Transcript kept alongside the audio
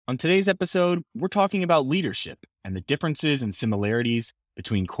On today's episode, we're talking about leadership and the differences and similarities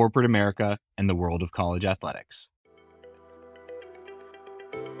between corporate America and the world of college athletics.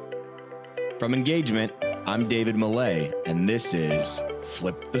 From Engagement, I'm David Millay, and this is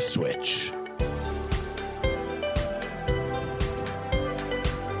Flip the Switch.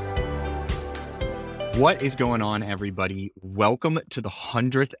 What is going on, everybody? Welcome to the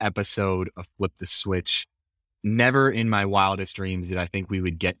 100th episode of Flip the Switch. Never in my wildest dreams did I think we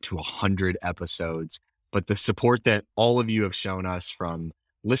would get to 100 episodes, but the support that all of you have shown us from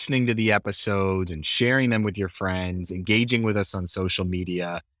listening to the episodes and sharing them with your friends, engaging with us on social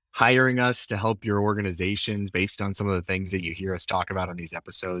media, hiring us to help your organizations based on some of the things that you hear us talk about on these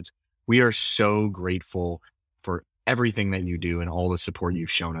episodes. We are so grateful for everything that you do and all the support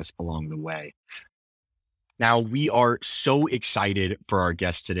you've shown us along the way. Now, we are so excited for our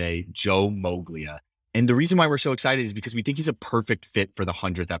guest today, Joe Moglia. And the reason why we're so excited is because we think he's a perfect fit for the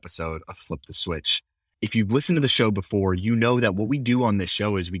 100th episode of Flip the Switch. If you've listened to the show before, you know that what we do on this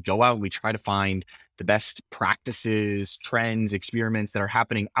show is we go out and we try to find the best practices, trends, experiments that are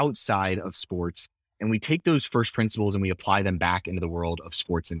happening outside of sports. And we take those first principles and we apply them back into the world of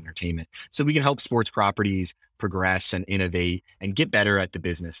sports and entertainment so we can help sports properties progress and innovate and get better at the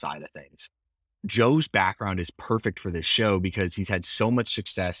business side of things. Joe's background is perfect for this show because he's had so much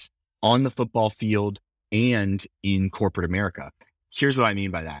success on the football field and in corporate America. Here's what I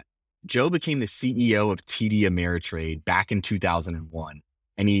mean by that. Joe became the CEO of TD Ameritrade back in 2001,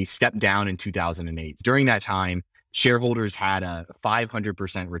 and he stepped down in 2008. During that time, shareholders had a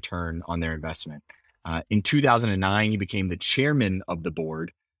 500% return on their investment. In 2009, he became the chairman of the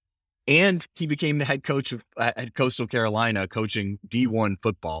board, and he became the head coach at Coastal Carolina, coaching D1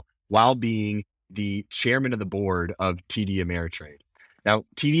 football, while being the chairman of the board of TD Ameritrade. Now,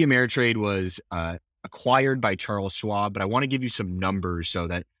 TD Ameritrade was acquired by Charles Schwab, but I want to give you some numbers so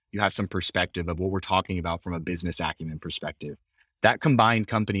that you have some perspective of what we're talking about from a business acumen perspective. That combined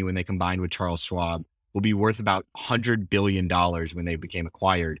company, when they combined with Charles Schwab, will be worth about $100 billion when they became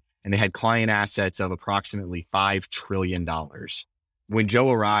acquired. And they had client assets of approximately $5 trillion. When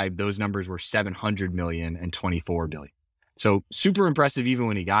Joe arrived, those numbers were $700 million and $24 billion. So super impressive even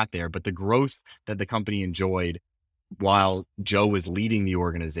when he got there, but the growth that the company enjoyed while Joe was leading the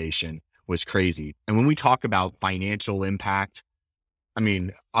organization was crazy. And when we talk about financial impact, I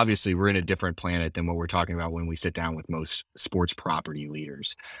mean, obviously we're in a different planet than what we're talking about when we sit down with most sports property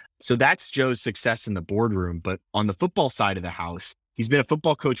leaders. So that's Joe's success in the boardroom. But on the football side of the house, he's been a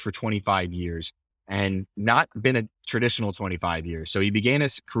football coach for 25 years and not been a traditional 25 years. So he began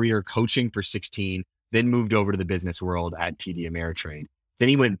his career coaching for 16, then moved over to the business world at TD Ameritrade. Then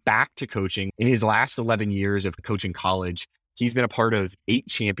he went back to coaching. In his last 11 years of coaching college, he's been a part of 8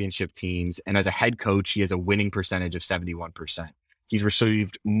 championship teams. And as a head coach, he has a winning percentage of 71%. He's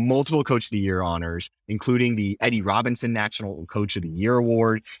received multiple Coach of the Year honors, including the Eddie Robinson National Coach of the Year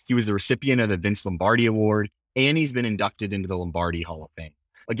Award. He was the recipient of the Vince Lombardi Award, and he's been inducted into the Lombardi Hall of Fame.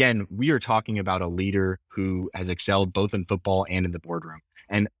 Again, we are talking about a leader who has excelled both in football and in the boardroom.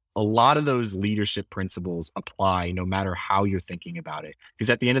 And a lot of those leadership principles apply no matter how you're thinking about it. Because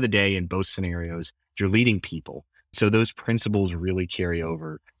at the end of the day, in both scenarios, you're leading people. So those principles really carry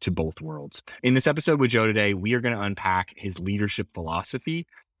over to both worlds. In this episode with Joe today, we are going to unpack his leadership philosophy,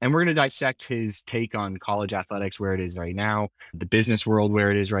 and we're going to dissect his take on college athletics, where it is right now, the business world,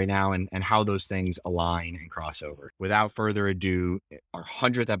 where it is right now, and how those things align and cross over. Without further ado, our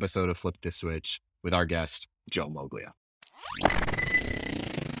 100th episode of Flip the Switch with our guest, Joe Moglia.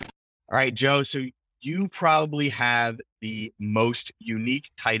 All right, Joe, so you probably have the most unique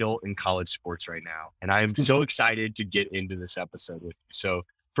title in college sports right now. And I am so excited to get into this episode with you. So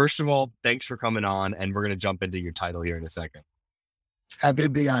first of all, thanks for coming on. And we're going to jump into your title here in a second. Happy to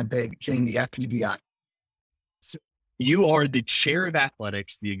be on, David. Happy to be on. So you are the chair of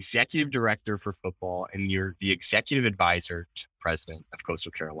athletics, the executive director for football, and you're the executive advisor to the president of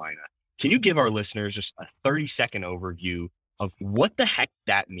Coastal Carolina. Can you give our listeners just a 30-second overview of what the heck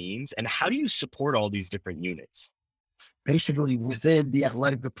that means and how do you support all these different units? Basically, within the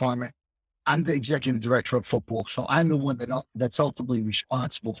athletic department, I'm the executive director of football. So I'm the one that's ultimately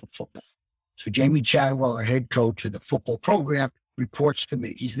responsible for football. So Jamie Chadwell, our head coach of the football program, reports to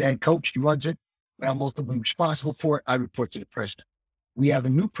me. He's the head coach. He runs it. But I'm ultimately responsible for it. I report to the president. We have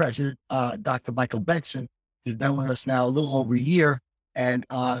a new president, Dr. Michael Benson, who's been with us now a little over a year. And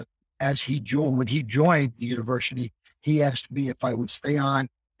when he joined the university, he asked me if I would stay on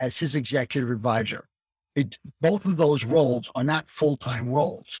as his executive advisor. Both of those roles are not full-time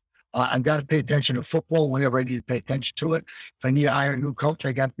roles. I've got to pay attention to football whenever I need to pay attention to it. If I need to hire a new coach,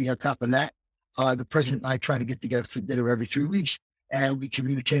 I got to be on top of that. The president and I try to get together for dinner every 3 weeks and we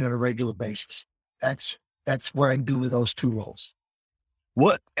communicate on a regular basis. That's what I do with those two roles.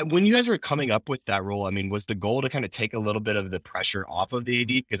 When you guys were coming up with that role, I mean, was the goal to kind of take a little bit of the pressure off of the AD?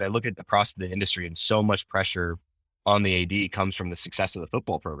 Because I look at across the industry and so much pressure on the AD comes from the success of the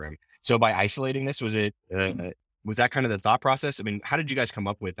football program. So by isolating this, was that kind of the thought process? I mean, how did you guys come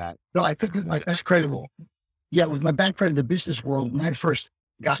up with that? No, I think with my background, with my background in the business world, when I first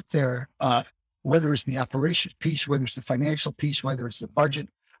got there, whether it's the operations piece, whether it's the financial piece, whether it's the budget,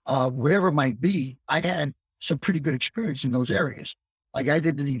 whatever it might be, I had some pretty good experience in those areas. Like I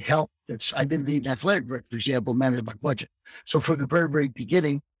didn't need help. I didn't need an athletic director, for example, manage my budget. So from the very, very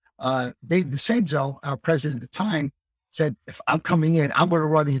beginning, Dave DeCenzo, our president at the time, said, if I'm coming in, I'm going to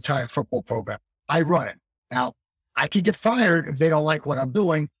run the entire football program. I run it. Now, I could get fired if they don't like what I'm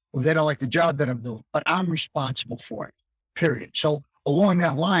doing, or if they don't like the job that I'm doing, but I'm responsible for it, period. So along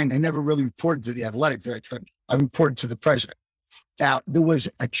that line, I never really reported to the athletic director. I reported to the president. Now, there was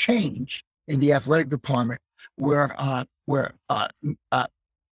a change in the athletic department where our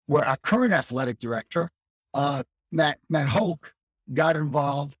current athletic director, Matt Hoke, got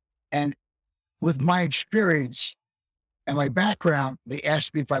involved. And with my experience and my background, they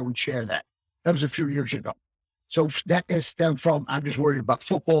asked me if I would share that. That was a few years ago. So that is stemmed from, I'm just worried about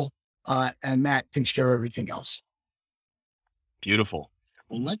football, and Matt takes care of everything else. Beautiful.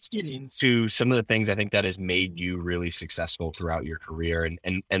 Well, let's get into some of the things I think that has made you really successful throughout your career.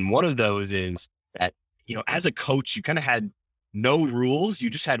 And one of those is that, as a coach, you kind of had no rules. You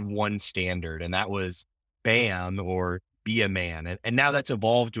just had one standard, and that was BAM, or be a man. And now that's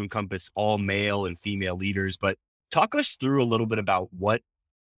evolved to encompass all male and female leaders. But talk us through a little bit about what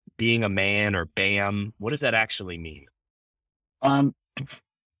being a man, or BAM, what does that actually mean? Again,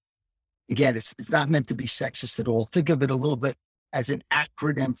 it's not meant to be sexist at all. Think of it a little bit as an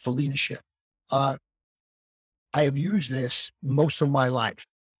acronym for leadership. I have used this most of my life,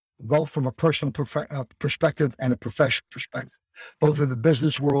 both from a personal perspective and a professional perspective, both in the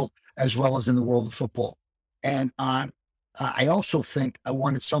business world as well as in the world of football. And I also think I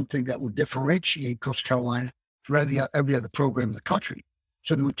wanted something that would differentiate Coastal Carolina from every other program in the country.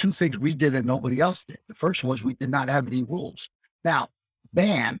 So there were two things we did that nobody else did. The first was we did not have any rules. Now,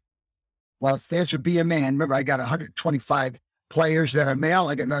 BAM, well, it stands for Be a Man. Remember, I got 125 players that are male.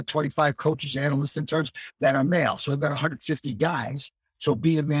 I got another 25 coaches, analysts, interns that are male. So I've got 150 guys. So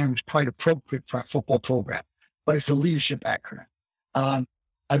Be a Man was quite appropriate for our football program, but it's a leadership acronym.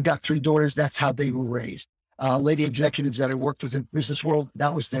 I've got 3 daughters. That's how they were raised. Lady executives that I worked with in the business world,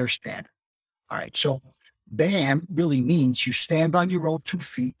 that was their standard. All right. So BAM really means you stand on your own 2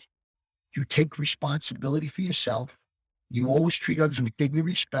 feet. You take responsibility for yourself. You always treat others with dignity and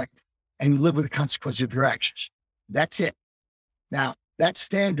respect, and you live with the consequences of your actions. That's it. Now, that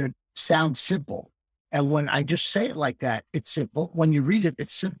standard sounds simple. And when I just say it like that, it's simple. When you read it,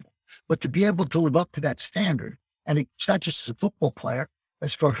 it's simple. But to be able to live up to that standard, and it's not just as a football player,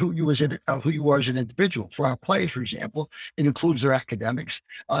 as for who you are as an individual. For our players, for example, it includes their academics.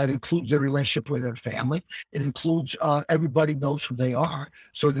 It includes their relationship with their family. It includes everybody knows who they are.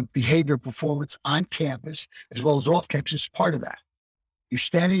 So the behavior performance on campus, as well as off campus, is part of that. You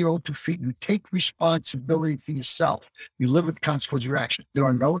stand on your own 2 feet. You take responsibility for yourself. You live with the consequences of your actions. There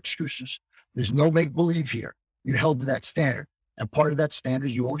are no excuses. There's no make-believe here. You're held to that standard. And part of that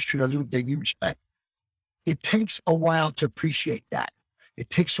standard, you always treat others with dignity and respect. It takes a while to appreciate that. It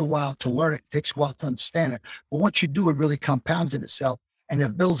takes a while to learn it. It takes a while to understand it. But once you do, it really compounds in itself, and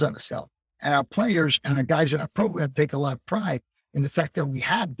it builds on itself. And our players and our guys in our program take a lot of pride in the fact that we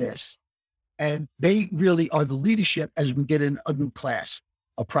have this. And they really are the leadership as we get in a new class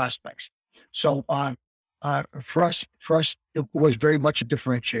of prospects. So for us, it was very much a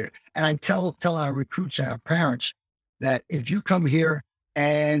differentiator. And I tell our recruits and our parents that if you come here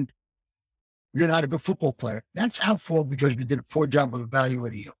and you're not a good football player, that's our fault because we did a poor job of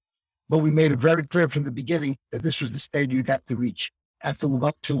evaluating you. But we made it very clear from the beginning that this was the standard you'd have to reach, have to live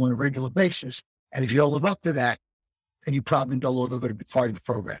up to on a regular basis. And if you don't live up to that, then you probably no longer going to be part of the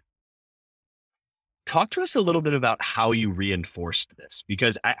program. Talk to us a little bit about how you reinforced this,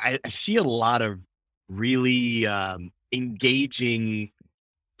 because I see a lot of really engaging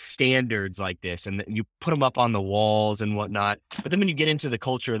standards like this, and you put them up on the walls and whatnot. But then when you get into the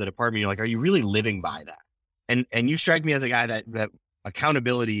culture of the department, you're like, are you really living by that? And you strike me as a guy that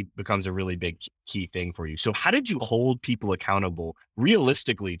accountability becomes a really big key thing for you. So how did you hold people accountable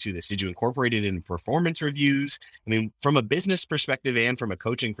realistically to this? Did you incorporate it in performance reviews? I mean, from a business perspective and from a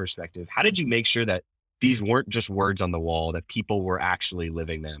coaching perspective, how did you make sure that these weren't just words on the wall, that people were actually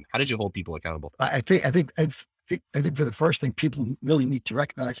living them? How did you hold people accountable? I think for the first thing people really need to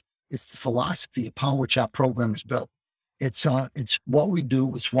recognize is the philosophy upon which our program is built. It's what we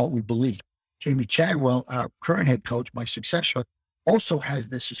do. It's what we believe. Jamie Chadwell, our current head coach, my successor, also has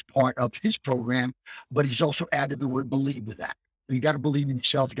this as part of his program, but he's also added the word believe with that. You got to believe in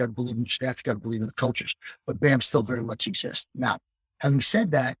yourself. You got to believe in your staff. You got to believe in the coaches. But BAM still very much exists. Now, having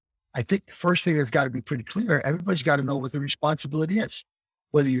said that, I think the first thing that's got to be pretty clear, everybody's got to know what the responsibility is.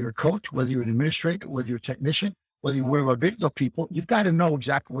 Whether you're a coach, whether you're an administrator, whether you're a technician, whether you work with video people, you've got to know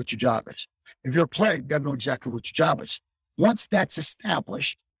exactly what your job is. If you're a player, you've got to know exactly what your job is. Once that's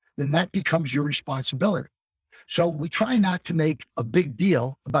established, then that becomes your responsibility. So we try not to make a big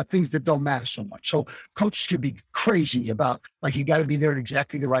deal about things that don't matter so much. So coaches can be crazy about, like, you got to be there at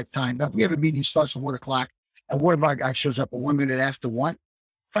exactly the right time. Now, if we have a meeting starts at 1 o'clock and one of our guys shows up at 1 minute after 1,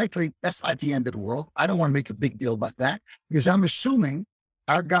 frankly, that's not the end of the world. I don't want to make a big deal about that because I'm assuming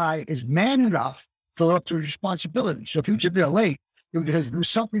our guy is man enough to live up to his responsibility. So if he was a minute late, it was because there was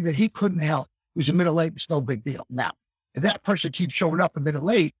something that he couldn't help. He was a minute late, it's no big deal. Now, if that person keeps showing up a minute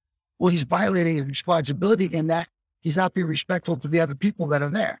late, well, he's violating his responsibility in that he's not being respectful to the other people that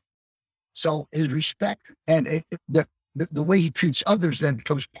are there. So his respect and the way he treats others then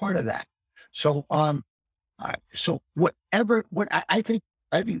becomes part of that. So, so I think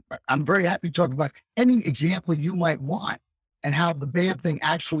I'm very happy to talk about any example you might want and how the BAM thing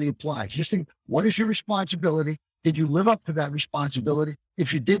actually applies. Just think, what is your responsibility? Did you live up to that responsibility?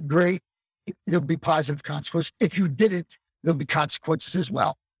 If you did, great. There'll be positive consequences. If you didn't, there'll be consequences as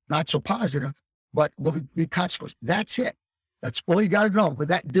well. Not so positive, but there'll be consequences. That's it. That's all you got to know. But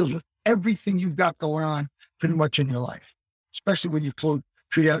that deals with everything you've got going on pretty much in your life, especially when you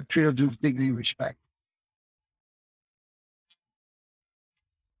treat others with dignity and respect.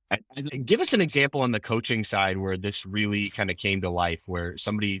 Give us an example on the coaching side where this really kind of came to life, where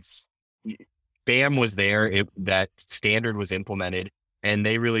BAM was there, that standard was implemented, and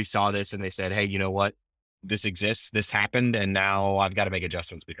they really saw this and they said, hey, you know what? This exists, this happened, and now I've got to make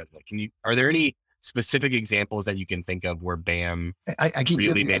adjustments because of it. Are there any specific examples that you can think of where BAM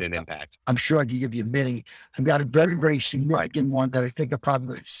really made an impact? I'm sure I can give you many. I've got a very, very significant one that I think I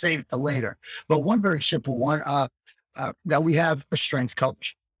probably would save to later. But one very simple one, now we have a strength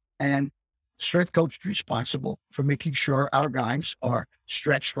coach, and strength coach is responsible for making sure our guys are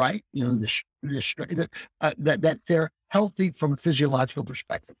stretched right, that they're healthy from a physiological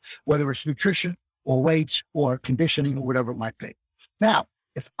perspective, whether it's nutrition or weights or conditioning or whatever it might be. Now,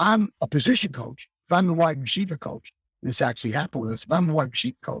 if I'm a position coach, if I'm the wide receiver coach, this actually happened with us. If I'm the wide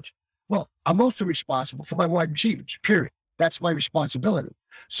receiver coach, well, I'm also responsible for my wide receivers, period. That's my responsibility.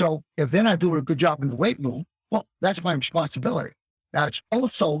 So if they're not doing a good job in the weight room, well, that's my responsibility. Now, it's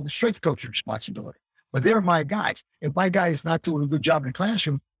also the strength coach's responsibility, but they're my guys. If my guy is not doing a good job in the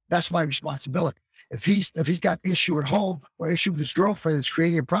classroom, that's my responsibility. If he's got an issue at home or issue with his girlfriend that's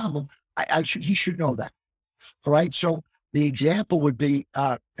creating a problem, he should know that. All right. So the example would be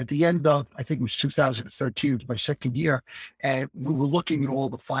at the end of, I think it was 2013, it was my second year, and we were looking at all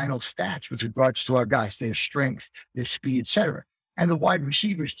the final stats with regards to our guys, their strength, their speed, et cetera. And the wide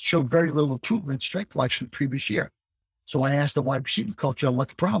receivers showed very little improvement strength-wise from the previous year. So I asked the wide receiver coach what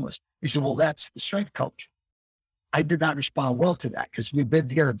the problem was. He said, well, that's the strength coach. I did not respond well to that because we've been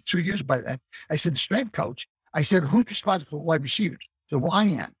together 2 years by then. I said, the strength coach. I said, who's responsible for wide receivers? He said, well, I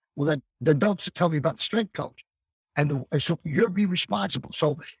am. Well, then don't tell me about the strength coach. And so you'll be responsible.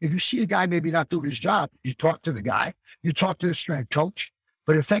 So if you see a guy maybe not doing his job, you talk to the guy, you talk to the strength coach,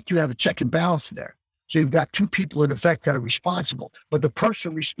 but in effect, you have a check and balance there. So you've got two people in effect that are responsible, but the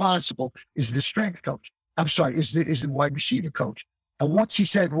person responsible is the strength coach. I'm sorry, is the wide receiver coach. And once he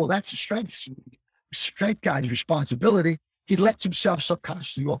said, well, that's the strength guy's responsibility, he lets himself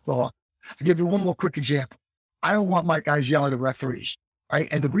subconsciously off the hook. I'll give you one more quick example. I don't want my guys yelling at referees, right?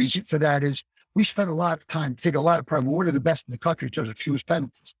 And the reason for that is we spend a lot of time, take a lot of pride. We're one of the best in the country in terms of fewest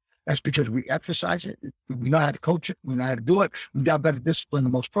penalties. That's because we emphasize it. We know how to coach it. We know how to do it. We've got better discipline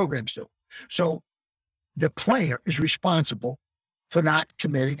than most programs do. So the player is responsible for not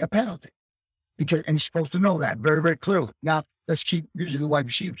committing a penalty and he's supposed to know that very, very clearly. Now, let's keep using the wide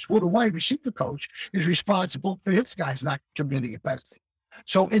receivers. Well, the wide receiver coach is responsible for his guys not committing a penalty.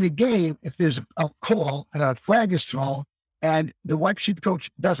 So in a game, if there's a call and a flag is thrown and the wide receiver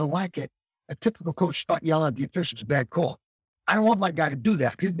coach doesn't like it, a typical coach start yelling at the officials, a bad call. I don't want my guy to do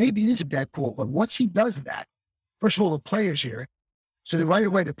that because maybe it is a bad call, but once he does that, first of all, the players hear it. So then right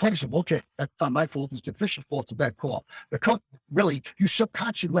away, the players say, okay, that's not my fault, it's the official's fault, it's a bad call. The coach, really, you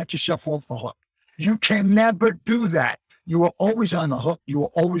subconsciously let yourself off the hook. You can never do that. You are always on the hook. You are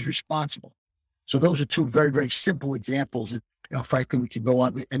always responsible. So those are two very, very simple examples. And, frankly, we can go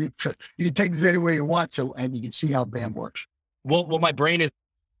on and you can take this any way you want to, and you can see how BAM works. Well, my brain is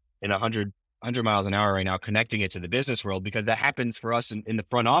in 100 100 miles an hour right now, connecting it to the business world, because that happens for us in the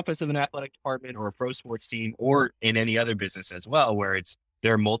front office of an athletic department or a pro sports team or in any other business as well, where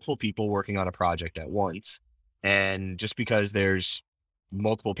there are multiple people working on a project at once. And just because there's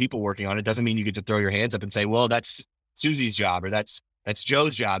multiple people working on it doesn't mean you get to throw your hands up and say, well, that's Susie's job, or that's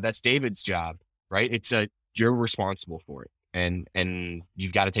Joe's job, that's David's job, right? You're responsible for it. And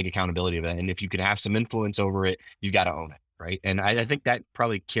you've got to take accountability of that. And if you can have some influence over it, you got to own it, right? And I think that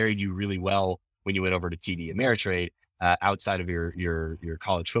probably carried you really well when you went over to TD Ameritrade outside of your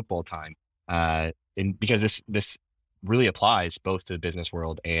college football time. And because this really applies both to the business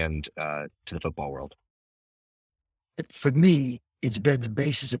world and to the football world. For me, it's been the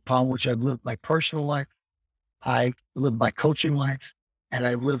basis upon which I've lived my personal life, I lived my coaching life, and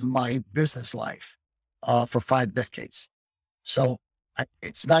I lived my business life for 5 decades. So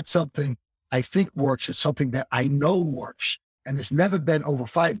it's not something I think works. It's something that I know works. And it's never been over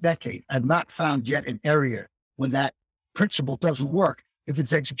 5 decades. I've not found yet an area when that principle doesn't work if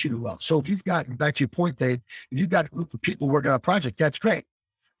it's executed well. So if you've got, back to your point, Dave, if you've got a group of people working on a project, that's great.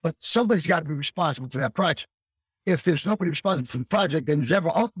 But somebody's got to be responsible for that project. If there's nobody responsible for the project, then who's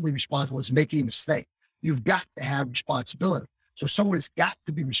ever ultimately responsible is making a mistake. You've got to have responsibility. So someone's got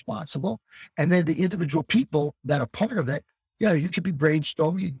to be responsible. And then the individual people that are part of it, you could be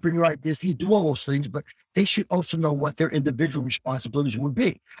brainstorming, you bring your ideas, you do all those things, but they should also know what their individual responsibilities would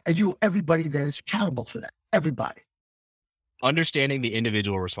be. And everybody that is accountable for that, everybody. Understanding the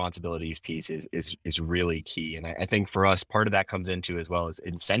individual responsibilities piece is really key. And I think for us, part of that comes into as well as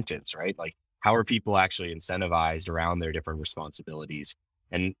incentives, right? Like, how are people actually incentivized around their different responsibilities?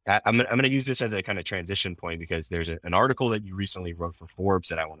 And I'm going to use this as a kind of transition point, because there's an article that you recently wrote for Forbes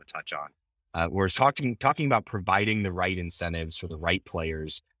that I want to touch on. Where it's talking about providing the right incentives for the right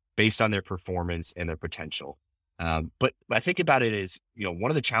players based on their performance and their potential. But I think about it as,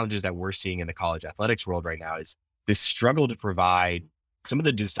 one of the challenges that we're seeing in the college athletics world right now is this struggle to provide some of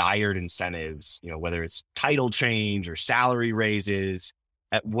the desired incentives, whether it's title change or salary raises,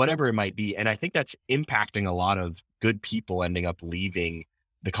 whatever it might be. And I think that's impacting a lot of good people ending up leaving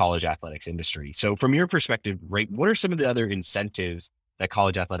the college athletics industry. So from your perspective, right, what are some of the other incentives that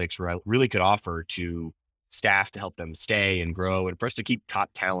college athletics really could offer to staff to help them stay and grow, and for us to keep top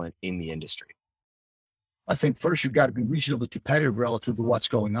talent in the industry? I think first you've got to be reasonably competitive relative to what's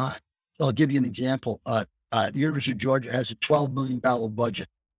going on. So I'll give you an example. The University of Georgia has a $12 million budget.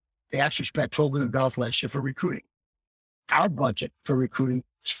 They actually spent $12 million last year for recruiting. Our budget for recruiting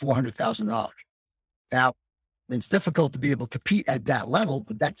is $400,000. Now, it's difficult to be able to compete at that level,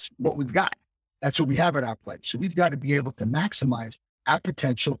 but that's what we've got. That's what we have at our plate. So we've got to be able to maximize our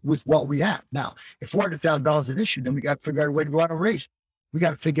potential with what we have. Now, if $400,000 is an issue, then we got to figure out a way to go out and raise it. We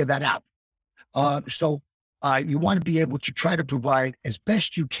got to figure that out. So you want to be able to try to provide as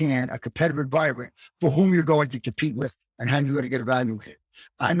best you can a competitive environment for whom you're going to compete with and how you're going to get evaluated.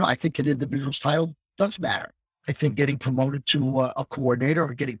 I think an individual's title does matter. I think getting promoted to a coordinator,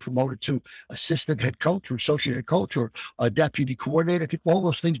 or getting promoted to assistant head coach or associate head coach or a deputy coordinator, I think all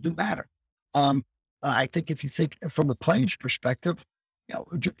those things do matter. I think if you think from the player's perspective,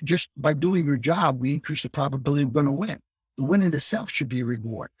 just by doing your job, we increase the probability of going to win. The win in itself should be a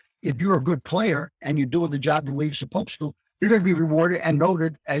reward. If you're a good player and you're doing the job the way you're supposed to, you're going to be rewarded and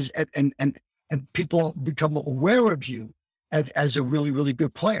noted and people become aware of you as a really, really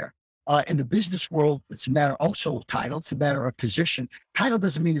good player. In the business world, it's a matter also of title. It's a matter of position. Title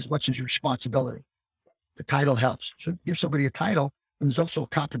doesn't mean as much as your responsibility. The title helps. So give somebody a title, and there's also a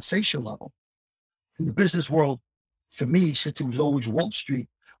compensation level. In the business world, for me, since it was always Wall Street,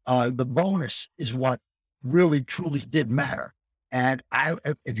 the bonus is what really, truly did matter. And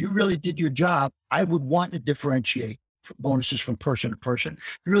if you really did your job, I would want to differentiate bonuses from person to person.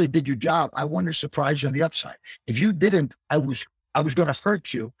 If you really did your job, I wanted to surprise you on the upside. If you didn't, I was going to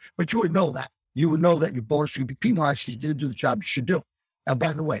hurt you, but you would know that. You would know that your bonus would be penalized if you didn't do the job you should do. Now,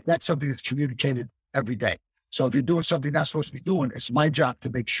 by the way, that's something that's communicated every day. So if you're doing something you're not supposed to be doing, it's my job to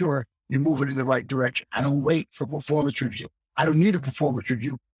make sure you're moving in the right direction. I don't wait for performance review. I don't need a performance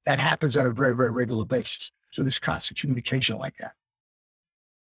review. That happens on a very, very regular basis. So there's constant communication like that.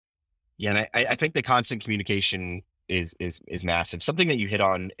 Yeah, and I think the constant communication is massive. Something that you hit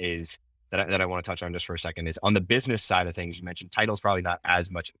on is that I want to touch on just for a second is on the business side of things. You mentioned title's probably not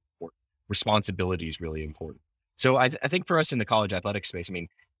as much important. Responsibility is really important. So I think for us in the college athletic space, I mean,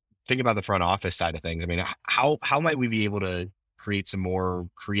 think about the front office side of things. I mean, how might we be able to create some more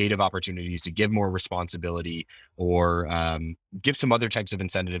creative opportunities to give more responsibility or give some other types of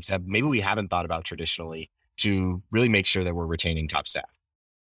incentives that maybe we haven't thought about traditionally to really make sure that we're retaining top staff?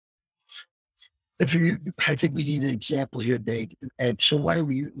 I think we need an example here, Dave. And so why don't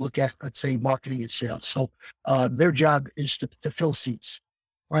we look at, let's say, marketing and sales? So their job is to fill seats,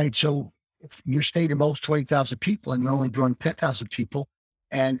 right? So if your stadium holds 20,000 people and you're only drawing 10,000 people,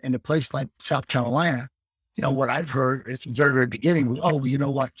 and in a place like South Carolina, what I've heard at the very, very beginning was, oh, well, you know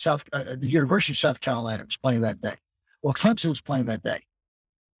what? The University of South Carolina was playing that day. Well, Clemson was playing that day.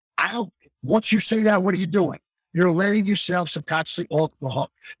 Once you say that, what are you doing? You're letting yourself subconsciously off the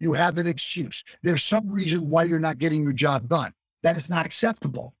hook. You have an excuse. There's some reason why you're not getting your job done. That is not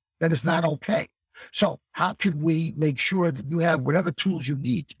acceptable. That is not okay. So how can we make sure that you have whatever tools you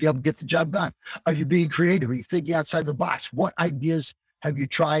need to be able to get the job done? Are you being creative? Are you thinking outside the box? What ideas have you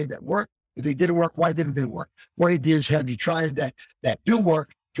tried that work? If they didn't work, why didn't they work? What ideas have you tried that do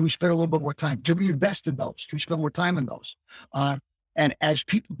work? Can we spend a little bit more time? Can we invest in those? Can we spend more time in those? And as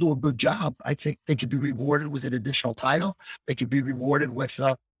people do a good job, I think they could be rewarded with an additional title. They could be rewarded with,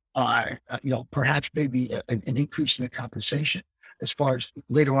 perhaps maybe an increase in the compensation as far as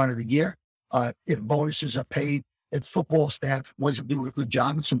later on in the year. If bonuses are paid, if football staff wasn't doing a good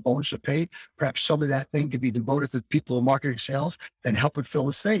job and some bonuses are paid, perhaps some of that thing could be devoted to people in marketing sales and helping fill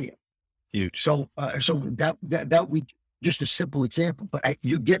the stadium. Huge. So that we just a simple example, but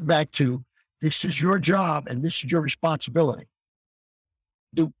you get back to, this is your job and this is your responsibility.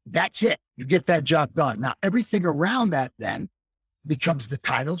 That's it. You get that job done. Now, everything around that then becomes the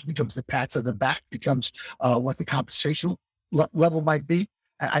titles, becomes the pats on the back, becomes what the compensation level might be.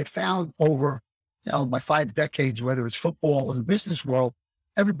 And I found over my 5 decades, whether it's football or the business world,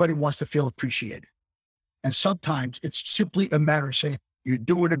 everybody wants to feel appreciated. And sometimes it's simply a matter of saying, you're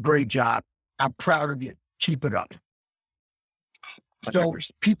doing a great job. I'm proud of you. Keep it up. So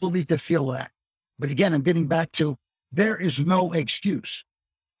people need to feel that. But again, I'm getting back to, there is no excuse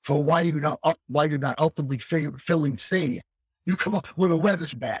for why you're not ultimately filling the stadium. You come up, well, the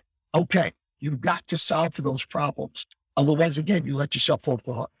weather's bad. Okay, you've got to solve for those problems. Otherwise, again, you let yourself off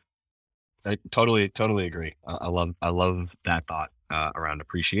the hook. I totally agree. I love that thought around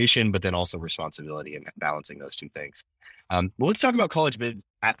appreciation, but then also responsibility and balancing those two things. Well, let's talk about college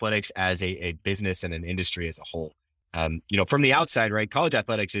athletics as a business and an industry as a whole. From the outside, right? College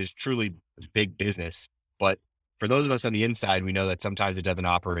athletics is truly big business, but for those of us on the inside, we know that sometimes it doesn't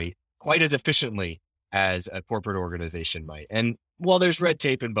operate quite as efficiently as a corporate organization might. And while there's red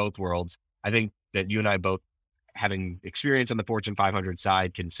tape in both worlds, I think that you and I both, having experience on the Fortune 500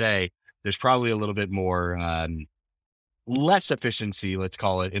 side, can say there's probably a little bit more less efficiency, let's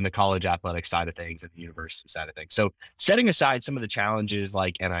call it, in the college athletic side of things and the university side of things. So setting aside some of the challenges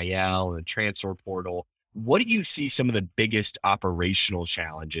like NIL and transfer portal, what do you see some of the biggest operational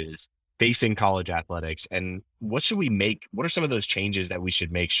challenges facing college athletics, and what are some of those changes that we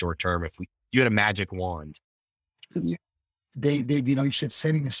should make short term if you had a magic wand? Dave, you said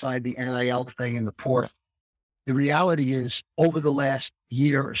setting aside the NIL thing and the portal. The reality is, over the last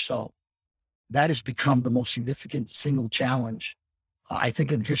year or so, that has become the most significant single challenge, I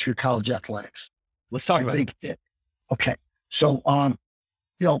think, in the history of college athletics. Let's talk about it. Okay. So,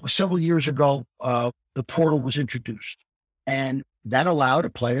 several years ago, the portal was introduced, and that allowed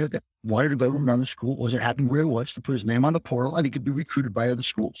a player that wanted to go to another school, wasn't happy where he was, to put his name on the portal, and he could be recruited by other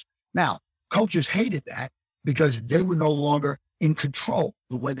schools. Now, coaches hated that because they were no longer in control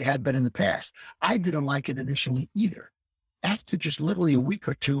the way they had been in the past. I didn't like it initially either. After just literally a week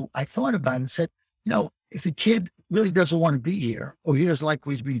or two, I thought about it and said, if a kid really doesn't want to be here, or he doesn't like the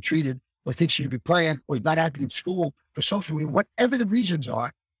way he's being treated, or thinks he should be playing, or he's not happy in school for social media, whatever the reasons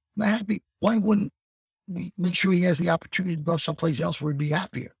are, not happy, why wouldn't we make sure he has the opportunity to go someplace else where he'd be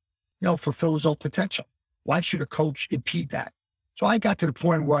happier, fulfill his own potential? Why should a coach impede that? So I got to the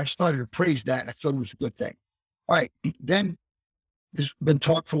point where I started to praise that, and I thought it was a good thing. All right, then there's been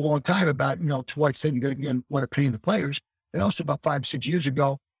talk for a long time about, to what extent you're going to want to pay the players. And also about 5-6 years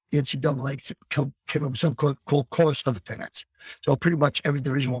ago, the NCAA came up with something called cost of attendance. So pretty much every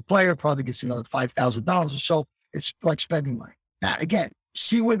Division I player probably gets another $5,000 or so. It's like spending money. Now, again,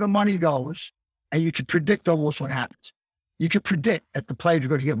 see where the money goes, and you can predict almost what happens. You can predict that the players are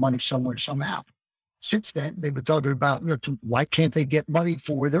going to get money somewhere, somehow. Since then, they've been talking about, why can't they get money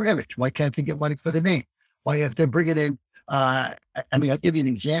for their image? Why can't they get money for their name? Why have they bring it in? I'll give you an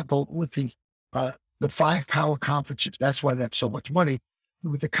example with the 5 power conferences. That's why they have so much money.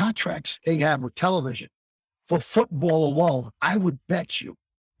 With the contracts they have with television, for football alone, I would bet you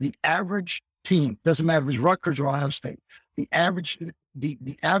the average team, doesn't matter if it's Rutgers or Ohio State, the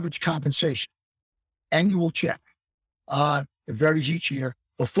average compensation, annual check, it varies each year.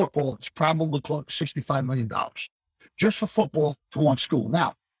 For football, it's probably close to $65 million just for football to one school.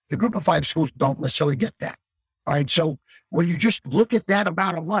 Now, the group of 5 schools don't necessarily get that. All right. So when you just look at that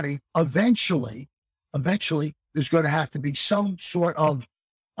amount of money, eventually eventually there's going to have to be some sort of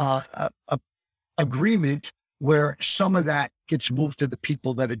agreement where some of that gets moved to the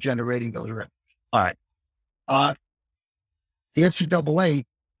people that are generating those revenues. All right. The NCAA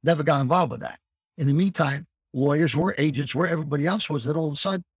never got involved with that. In the meantime, lawyers were, agents were, everybody else was, that all of a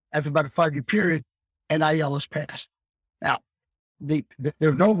sudden, after about a 5-year period, NIL is passed. Now, there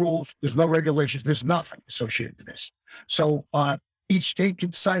are no rules, there's no regulations, there's nothing associated with this. So each state can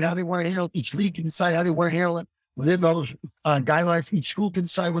decide how they want to handle it, each league can decide how they want to handle it. Within those guidelines, each school can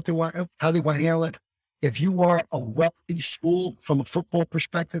decide how they want to handle it. If you are a wealthy school from a football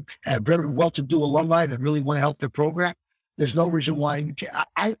perspective, have very well-to-do alumni that really want to help their program, there's no reason why you can't.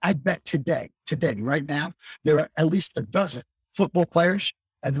 I bet today, right now, there are at least a dozen football players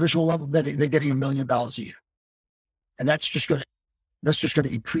at the divisional level that they're getting $1 million a year. And that's just going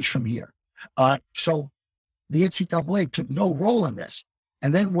to increase from here. So the NCAA took no role in this.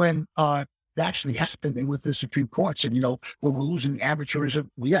 And then when it actually happened, they went to the Supreme Court, said, when we're losing amateurism,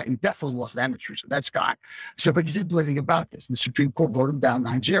 well, yeah, you definitely lost amateurism. That's God. So, but you didn't do anything about this. And the Supreme Court voted them down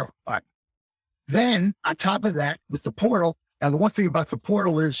 9-0. All right. Then on top of that, with the portal, now the one thing about the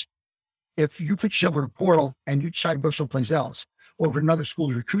portal is if you put yourself in a portal and you decide to go someplace else, or if another school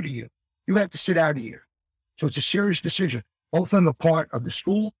is recruiting you, you have to sit out a year. So it's a serious decision, both on the part of the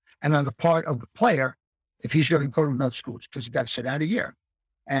school and on the part of the player, if he's going to go to another school, because you got to sit out a year.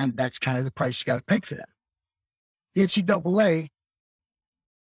 And that's kind of the price you got to pay for that. The NCAA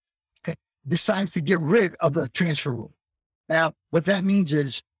decides to get rid of the transfer rule. Now, what that means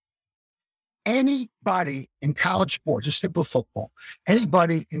is anybody in college sports, just simple football,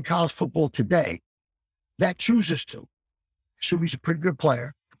 anybody in college football today that chooses to, assume he's a pretty good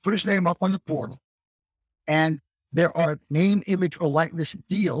player, put his name up on the portal, and there are name, image, or likeness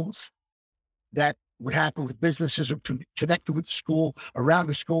deals that would happen with businesses connected with the school, around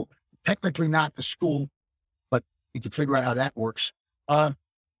the school, technically not the school, but you can figure out how that works.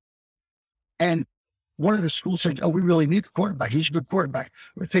 And one of the schools said, we really need a quarterback. He's a good quarterback.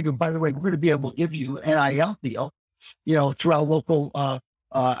 We're thinking, by the way, we're going to be able to give you an NIL deal, through our local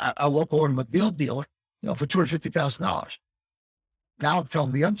automobile dealer, for $250,000. Now I'm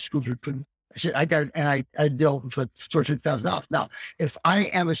telling the other schools we couldn't. I said, I got an NIL deal for $250,000. Now, if I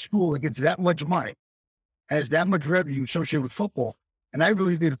am a school that gets that much money, has that much revenue associated with football, and I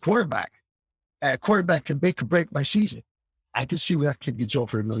really need a quarterback, and a quarterback can make or break my season, I can see where that kid gets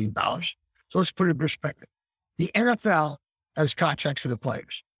over $1 million. So let's put it in perspective. The NFL has contracts for the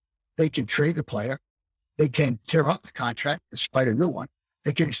players. They can trade the player. They can tear up the contract despite a new one.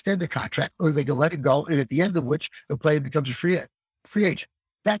 They can extend the contract, or they can let it go, and at the end of which the player becomes a free agent.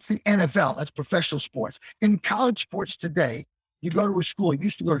 That's the NFL. That's professional sports. In college sports today, you go to a school. You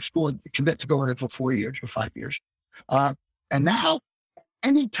used to go to school and commit to go there for 4 years or 5 years. And now,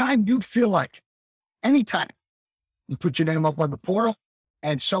 anytime you feel like, anytime you put your name up on the portal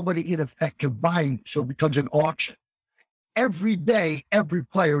and somebody in effect can buy you, so it becomes an auction. Every day, every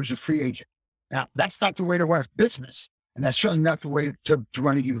player is a free agent. Now, that's not the way to run a business, and that's certainly not the way to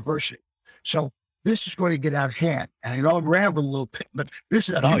run a university. So this is going to get out of hand. And I know I'm rambling a little bit, but this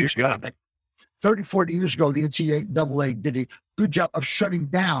is a huge topic. 30, 40 years ago, the NCAA did a good job of shutting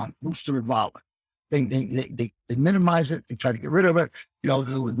down booster involvement. They minimize it. They try to get rid of it. There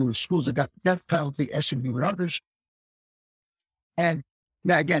were schools that got the death penalty, SMU and others. And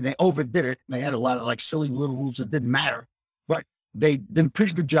now, again, they overdid it. They had a lot of silly little rules that didn't matter, but they did a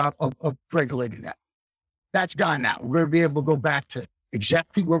pretty good job of regulating that. That's gone now. We're going to be able to go back to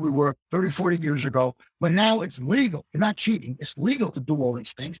exactly where we were 30, 40 years ago, but now it's legal. You're not cheating. It's legal to do all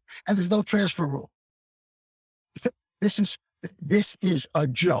these things, and there's no transfer rule. This is a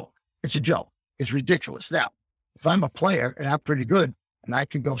joke. It's a joke. It's ridiculous. Now, if I'm a player and I'm pretty good, and I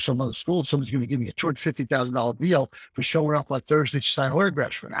can go some other school, and somebody's going to give me a $250,000 deal for showing up on Thursday to sign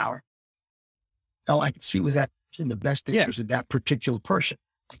autographs for an hour. Now, I can see where that's in the best interest of that particular person.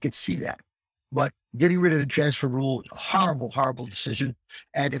 I can see that. But getting rid of the transfer rule is a horrible, horrible decision.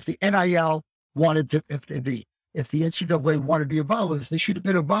 And if the NIL wanted to, if the NCAA wanted to be involved with this, they should have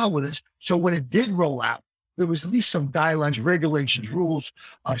been involved with this. So when it did roll out, there was at least some guidelines, regulations, rules,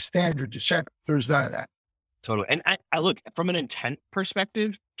 standards, etc. There's none of that. Totally. And I look, from an intent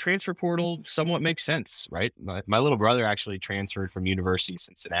perspective, transfer portal somewhat makes sense, right? My little brother actually transferred from University of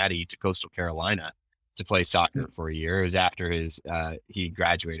Cincinnati to Coastal Carolina to play soccer for a year. It was after he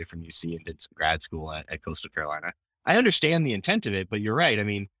graduated from UC and did some grad school at Coastal Carolina. I understand the intent of it, but you're right. I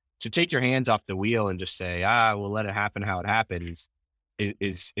mean, to take your hands off the wheel and just say, we'll let it happen how it happens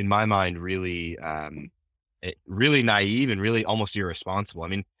is in my mind, really, really naive and really almost irresponsible. I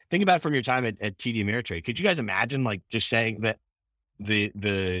mean, think about it from your time at TD Ameritrade. Could you guys imagine just saying that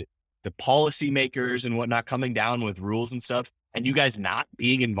the the policymakers and whatnot coming down with rules and stuff, and you guys not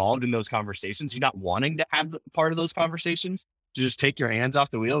being involved in those conversations, you not wanting to have part of those conversations, to just take your hands off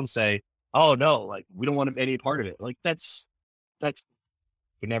the wheel and say, oh no, like we don't want any part of it. Like that's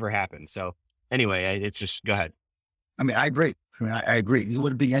would never happen. So anyway, it's just, go ahead. I mean, I agree. I agree. It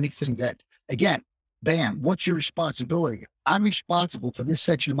wouldn't be anything that, again, bam, what's your responsibility? I'm responsible for this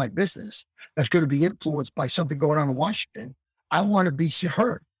section of my business that's going to be influenced by something going on in Washington. I want to be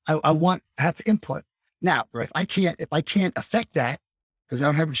heard. I want to have input. Now, right. if I can't affect that, because I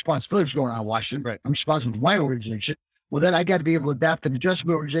don't have responsibilities going on in Washington, right. I'm responsible for my organization. Well, then I got to be able to adapt and adjust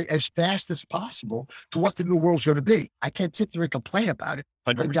my organization as fast as possible to what the new world's going to be. I can't sit there and complain about it.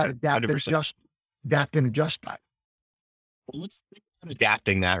 I've got to adapt and adjust by it. Well, let's think about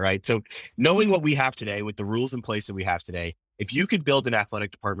adapting that, right? So knowing what we have today with the rules in place that we have today, if you could build an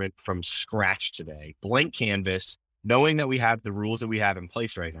athletic department from scratch today, blank canvas, knowing that we have the rules that we have in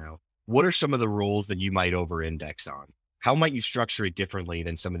place right now, what are some of the rules that you might over-index on? How might you structure it differently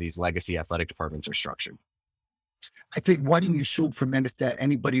than some of these legacy athletic departments are structured? I think, why do you assume for a minute that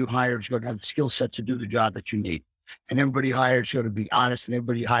anybody you hire is going to have the skill set to do the job that you need? And everybody hired is going to be honest, and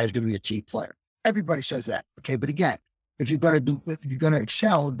everybody hired is going to be a team player. Everybody says that. Okay. But again, if you're going to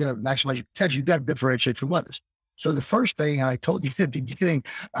excel, you're going to maximize your potential, you've got to differentiate from others. So the first thing, and I told you at the beginning,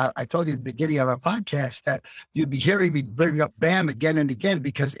 at the beginning of our podcast, that you'd be hearing me bring up BAM again and again,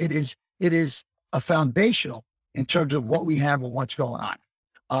 because it is a foundational in terms of what we have and what's going on.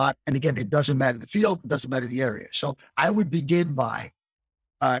 And again, it doesn't matter the field, it doesn't matter the area. So I would begin by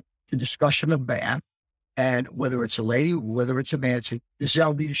the discussion of BAM, and whether it's a lady, whether it's a man, say, this is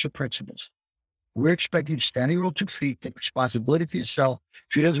our leadership principles. We're expecting you to stand on your own 2 feet, take responsibility for yourself,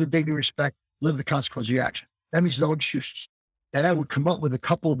 treat others with dignity and respect, live the consequence of your action. That means no excuses. Then I would come up with a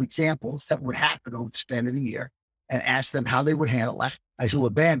couple of examples that would happen over the span of the year and ask them how they would handle that. I said, well,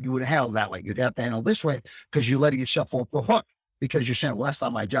 BAM, you would handle that way. You'd have to handle this way because you're letting yourself off the hook. Because you're saying, well, that's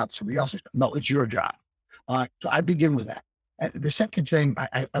not my job, it's somebody else's job. No, it's your job. So I begin with that. And the second thing,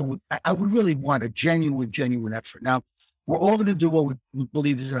 I would really want a genuine effort. Now, we're all going to do what we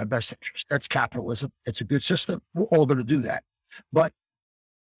believe is in our best interest. That's capitalism. It's a good system. We're all going to do that. But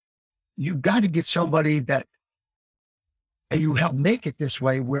you've got to get somebody that, and you help make it this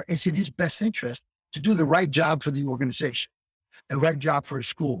way, where it's in his best interest to do the right job for the organization, the right job for his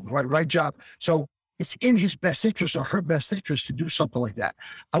school, the right job. So it's in his best interest or her best interest to do something like that.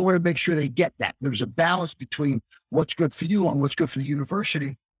 I want to make sure they get that. There's a balance between what's good for you and what's good for the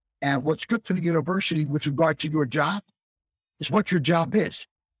university. And what's good for the university with regard to your job is what your job is.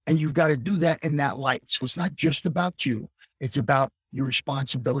 And you've got to do that in that light. So it's not just about you. It's about your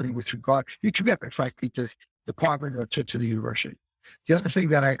responsibility with regard, your commitment, frankly, to the department or to the university. The other thing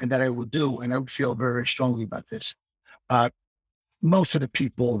that I would do, and I would feel very, very strongly about this, most of the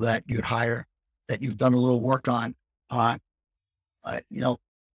people that you'd hire, that you've done a little work on, are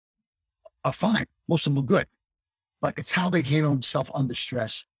fine. Most of them are good, but it's how they handle themselves under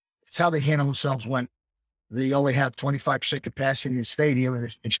stress. It's how they handle themselves when they only have 25% capacity in the stadium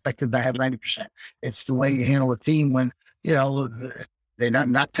and expected to have 90%. It's the way you handle a team when, they're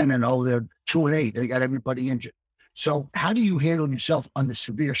not 10-0, they're 2-8. They got everybody injured. So how do you handle yourself under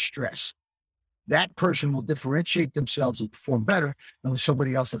severe stress? That person will differentiate themselves and perform better than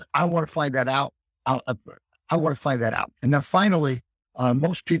somebody else says, I want to find that out. I want to find that out. And then finally,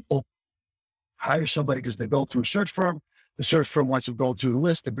 most people hire somebody because they go through a search firm. The search firm wants to go through the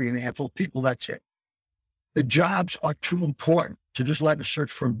list. They bring in a handful of people. That's it. The jobs are too important to just let the search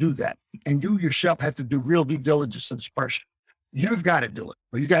firm do that. And you yourself have to do real due diligence on this person. You've got to do it,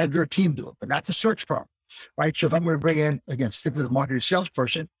 or you got to have your team do it, but not the search firm, right? So if I'm going to bring in, again, stick with the marketing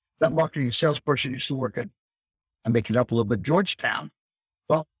salesperson, that marketing salesperson used to work at, I'm making it up a little bit, Georgetown.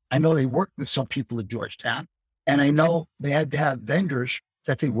 Well, I know they worked with some people at Georgetown, and I know they had to have vendors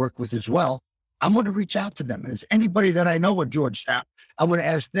that they work with as well. I'm going to reach out to them. And as anybody that I know at Georgetown, I'm going to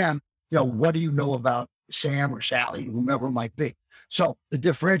ask them, what do you know about Sam or Sally, whomever it might be? So the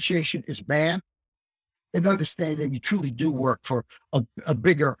differentiation is BAM, and understand that you truly do work for a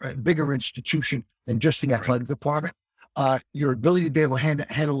bigger institution than just the athletic department. Your ability to be able to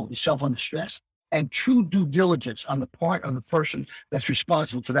handle yourself under stress, and true due diligence on the part of the person that's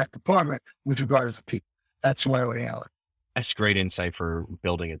responsible for that department with regard to the people. That's why I would handle it. That's great insight for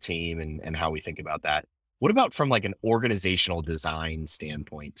building a team and how we think about that. What about from like an organizational design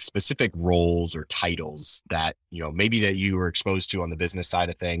standpoint, specific roles or titles that, maybe that you were exposed to on the business side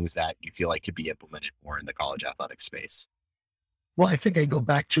of things that you feel like could be implemented more in the college athletic space? Well, I think I go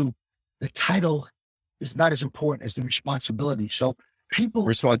back to the title is not as important as the responsibility. So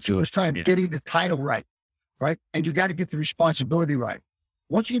people spend too much time getting the title right? And you got to get the responsibility right.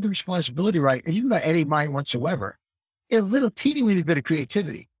 once you get the responsibility right, and you've got any mind whatsoever, a little teeny weeny bit of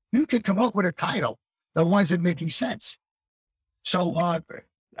creativity, you can come up with a title that winds up making sense. So,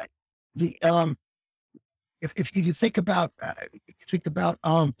 if you think about,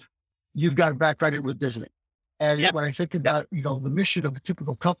 you've got a background with Disney. And when I think about, the mission of a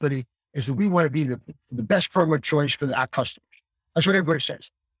typical company is that we want to be the best firm of choice for our customers. That's what everybody says.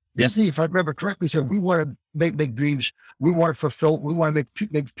 Disney, if I remember correctly, said we want to make dreams. We want to fulfill. We want to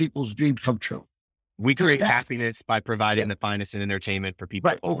make people's dreams come true. We create happiness by providing the finest in entertainment for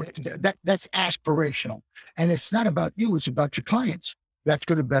people. Right. That's aspirational. And it's not about you. It's about your clients. That's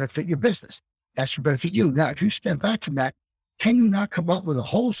going to benefit your business. That's going to benefit you. Now, if you step back from that, can you not come up with a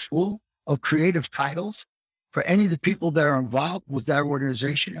whole school of creative titles for any of the people that are involved with that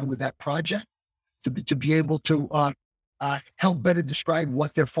organization and with that project to be able to help better describe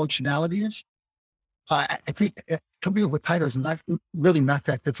what their functionality is? I think coming up with titles is not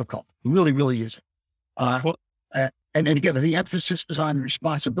that difficult. It really, really isn't. And again, the emphasis is on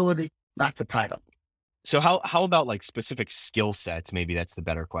responsibility, not the title. So how about like specific skill sets? Maybe that's the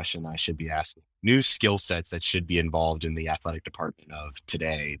better question I should be asking. New skill sets that should be involved in the athletic department of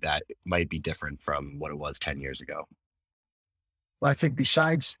today that might be different from what it was 10 years ago. Well, I think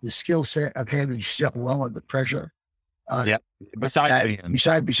besides the skill set of handling yourself well under pressure.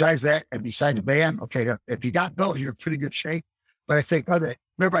 Besides that, and besides BAM, okay, if you got those, you're in pretty good shape. But I think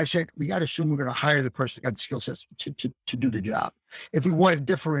remember I said, we got to assume we're going to hire the person that got the skill sets to do the job. If we want to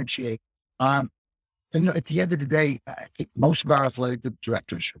differentiate, and at the end of the day, I think most of our athletic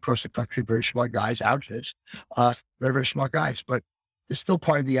directors across the country, very smart guys, very, very smart guys, but they're still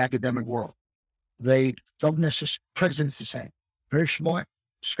part of the academic world. They don't necessarily, president's the same, very smart,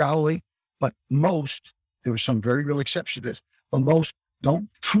 scholarly, but most, there were some very real exceptions to this, but most don't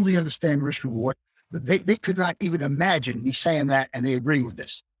truly understand risk reward. They could not even imagine me saying that, and they agree with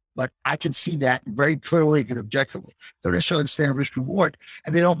this. But I can see that very clearly and objectively. They don't necessarily understand risk reward,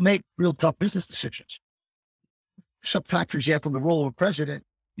 and they don't make real tough business decisions. Sometimes, for example, the role of a president,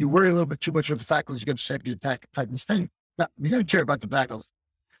 you worry a little bit too much with the faculty is going to set you attack this thing. Now, you don't care about the faculty.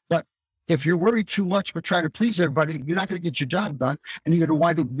 But if you're worried too much but trying to please everybody, you're not going to get your job done, and you're going to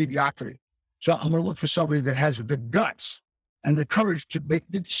wind up with mediocrity. So I'm going to look for somebody that has the guts and the courage to make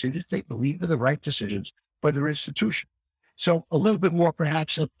the decisions they believe are the right decisions for their institution. So a little bit more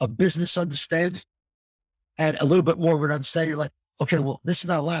perhaps a business understanding and a little bit more of an understanding like, okay, well, this is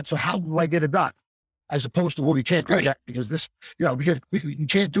not allowed. So how do I get it done? As opposed to, well, we can't do that because this, because you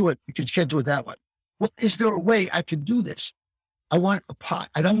can't do it because you can't do it that way. Well, is there a way I can do this? I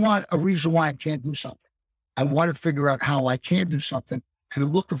don't want a reason why I can't do something. I want to figure out how I can do something, and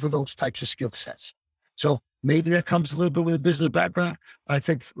I'm looking for those types of skill sets. So maybe that comes a little bit with a business background. I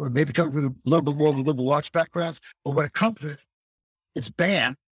think, or maybe comes with a little bit more of a liberal arts background. But what it comes with, it's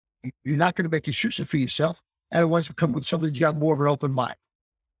BAM. You're not going to make excuses for yourself. And it wants to come with somebody who's got more of an open mind.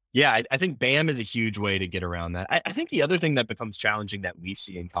 Yeah, I think BAM is a huge way to get around that. I think the other thing that becomes challenging that we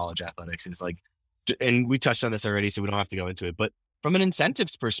see in college athletics is like, and we touched on this already, so we don't have to go into it, but from an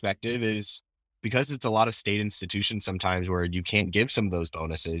incentives perspective is because it's a lot of state institutions sometimes where you can't give some of those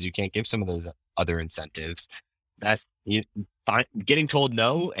bonuses, you can't give some of those other incentives, that getting told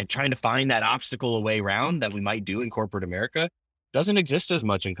no and trying to find that obstacle a way around that we might do in corporate America doesn't exist as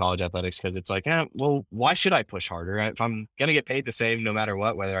much in college athletics because it's like, well, why should I push harder? If I'm going to get paid the same no matter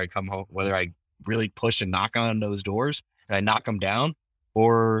what, whether I come home, whether I really push and knock on those doors and I knock them down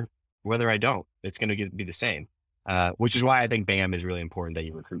or whether I don't, it's going to be the same. Which is why I think BAM is really important that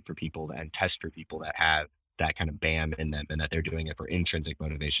you recruit for people and test for people that have that kind of BAM in them and that they're doing it for intrinsic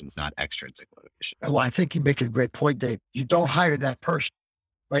motivations, not extrinsic motivations. Well, I think you make a great point, Dave. You don't hire that person,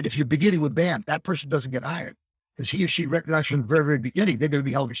 right? If you're beginning with BAM, that person doesn't get hired because he or she recognized from the very, very beginning, they're going to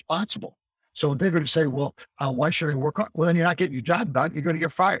be held responsible. So they're going to say, well, why should I work hard? Well, then you're not getting your job done. You're going to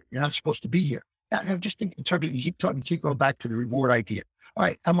get fired. You're not supposed to be here. Now, I just think in terms of, you keep going back to the reward idea. All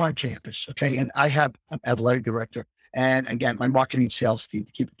right, I'm on campus, okay? And I have an athletic director. And again, my marketing and sales team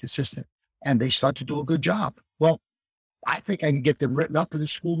to keep it consistent. And they start to do a good job. Well, I think I can get them written up in the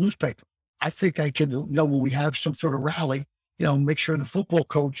school newspaper. I think I can, when we have some sort of rally, make sure the football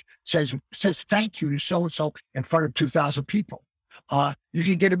coach says thank you to so-and-so in front of 2,000 people. You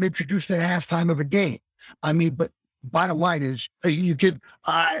can get them introduced at halftime of a game. I mean, but bottom line is you could,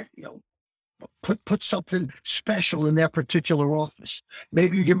 put something special in their particular office.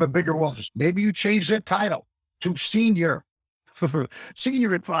 Maybe you give them a bigger office. Maybe you change their title to senior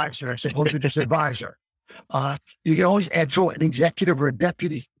advisor. I suppose to just advisor. You can always add to an executive or a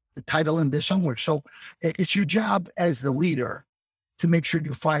deputy, the title in there somewhere. So it's your job as the leader to make sure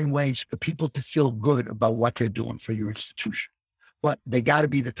you find ways for people to feel good about what they're doing for your institution. but they got to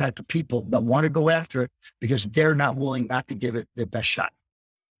be the type of people that want to go after it because they're not willing not to give it their best shot.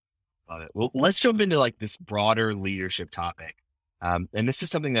 Love it. Well, let's jump into like this broader leadership topic. And this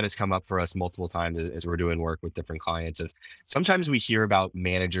is something that has come up for us multiple times as we're doing work with different clients. Of sometimes we hear about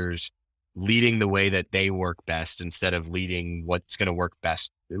managers leading the way that they work best instead of leading what's going to work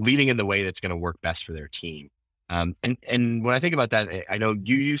best, leading in the way that's going to work best for their team. And when I think about that, I know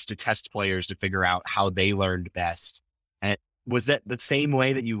you used to test players to figure out how they learned best. And was that the same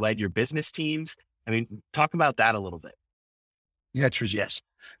way that you led your business teams? I mean, talk about that a little bit. The answer is yes.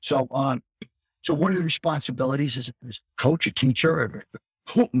 So one of the responsibilities as a coach, a teacher, or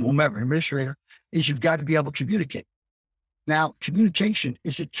whomever, administrator, is you've got to be able to communicate. Now, communication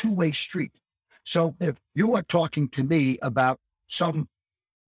is a two-way street. So if you are talking to me about some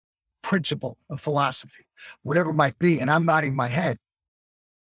principle of philosophy, whatever it might be, and I'm nodding my head,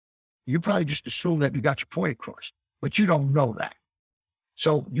 you probably just assume that you got your point across, but you don't know that.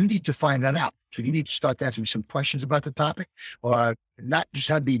 So you need to find that out. So you need to start asking me some questions about the topic, or not just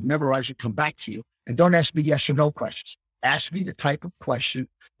have me memorize it, come back to you. And don't ask me yes or no questions. Ask me the type of question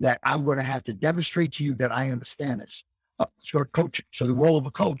that I'm going to have to demonstrate to you that I understand this. So coaching. So the role of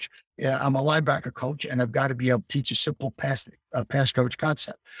a coach, I'm a linebacker coach, and I've got to be able to teach a simple pass coverage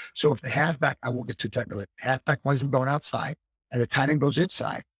concept. So if the halfback, I won't get too technical. Halfback wants him going outside, and the tight end goes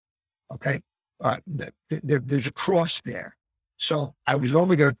inside. Okay, all right. There's a cross there. So I was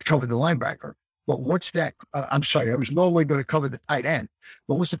only going to cover the linebacker, but what's that? I was normally going to cover the tight end,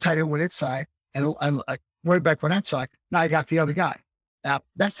 but once the tight end went inside and running back went outside, now I got the other guy. Now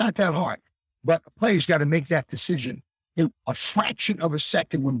that's not that hard, but the player's got to make that decision in a fraction of a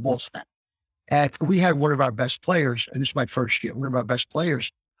second when the ball snapped. And we had one of our best players, and this is my first year, one of our best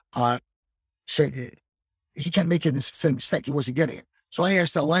players said he can't make it the same mistake. He wasn't getting it. So I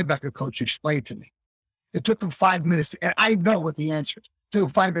asked the linebacker coach to explain it to me. It took him 5 minutes, and I know what the answer is. It took him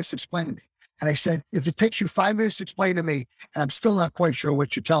 5 minutes to explain to me. And I said, if it takes you 5 minutes to explain to me, and I'm still not quite sure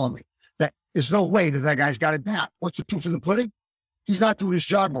what you're telling me, that there's no way that guy's got it down. What's the proof of the pudding? He's not doing his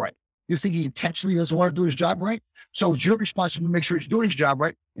job right. You think he intentionally doesn't want to do his job right? So it's your responsibility to make sure he's doing his job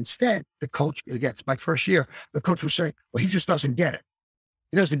right. Instead, the coach, again, it's my first year, the coach was saying, well, he just doesn't get it.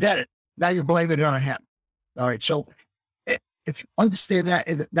 He doesn't get it. Now you're blaming it on him. All right. So if you understand that,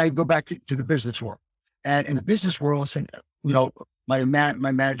 now you go back to the business world. And in the business world, saying, my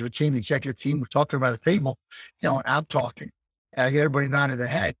management team, the executive team, we're talking about a table, and I'm talking, and I get everybody nodding their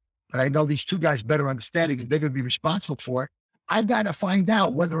head. But I know these two guys better understanding, and they're going to be responsible for it. I got to find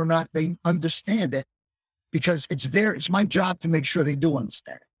out whether or not they understand it, because it's my job to make sure they do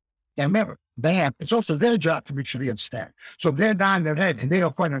understand it. And remember, it's also their job to make sure they understand. So if they're nodding their head and they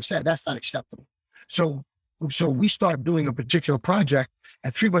don't quite understand, that's not acceptable. So we start doing a particular project,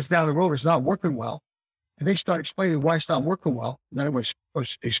 and 3 months down the road, it's not working well. And they start explaining why it's not working well. Then I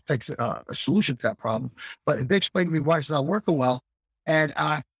expect a solution to that problem. But they explain to me why it's not working well, and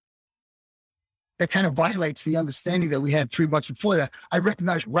that kind of violates the understanding that we had 3 months before that. I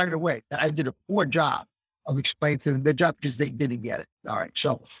recognized right away that I did a poor job of explaining to them their job because they didn't get it. All right.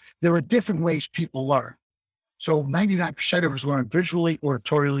 So there are different ways people learn. So 99% of us learn visually,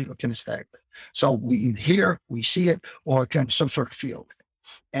 auditorily, or kinesthetically. So we either hear, we see it, or kind of some sort of feel with it.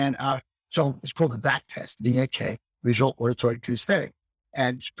 And so it's called the VAC test, VAK, visual, auditory, kinesthetic.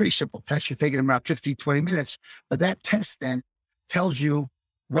 And it's a pretty simple test. You're taking about 15, 20 minutes. But that test then tells you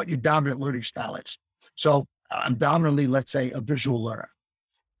what your dominant learning style is. So I'm dominantly, let's say, a visual learner.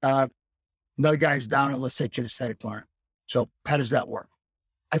 Another guy is dominant, let's say, kinesthetic learner. So how does that work?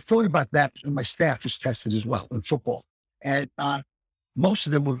 I thought about that, and my staff was tested as well in football. And most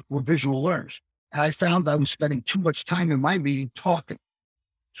of them were visual learners. And I found I was spending too much time in my meeting talking.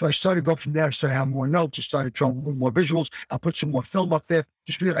 So I started going from there. I started having more notes. I started drawing more visuals. I put some more film up there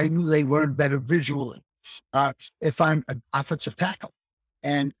just because I knew they learned better visually. If I'm an offensive tackle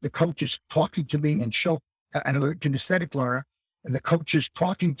and the coach is talking to me and I'm a kinesthetic learner, and the coach is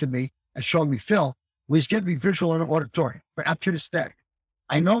talking to me and showing me film, well, he's getting me visual and auditory, but I'm kinesthetic.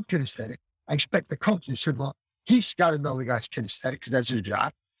 I know I'm kinesthetic. I expect the coach to say, well, he's got to know the guy's kinesthetic because that's his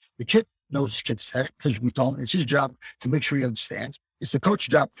job. The kid knows he's kinesthetic because we told him it's his job to make sure he understands. It's the coach's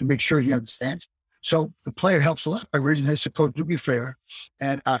job to make sure he understands. So the player helps a lot by reading, hey, so coach, do me a favor.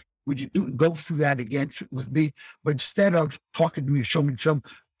 And would you go through that again with me? But instead of talking to me, show me film,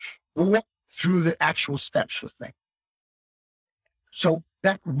 walk through the actual steps with me. So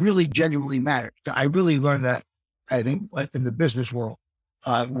that really genuinely mattered. I really learned that, I think, in the business world,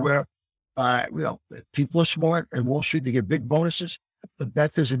 where people are smart and Wall Street, they get big bonuses, but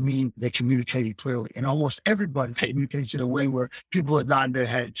that doesn't mean they're communicating clearly. And almost everybody communicates in a way where people are nodding their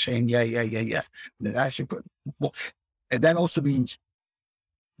head saying, yeah. And then I said, well, And that also means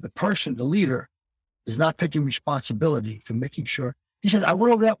the person, the leader, is not taking responsibility for making sure. He says, I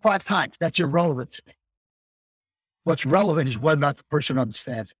went over that 5 times. That's irrelevant to me. What's relevant is whether or not the person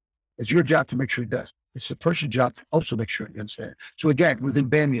understands it. It's your job to make sure he does. It's the person's job to also make sure he understands it. So again, within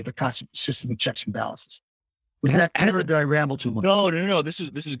Banyan, the constant system of checks and balances. Did I ramble too much? No. This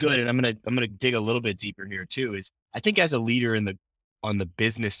is good, and I'm gonna dig a little bit deeper here too. I think as a leader on the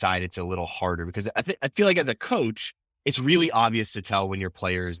business side, it's a little harder because I feel like as a coach, it's really obvious to tell when your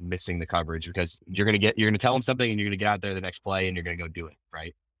player is missing the coverage because you're gonna tell them something and you're gonna get out there the next play and you're gonna go do it,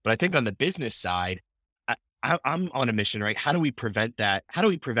 right? But I think on the business side, I'm on a mission, right? How do we prevent that? How do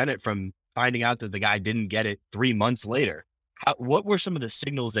we prevent it from finding out that the guy didn't get it 3 months later? What were some of the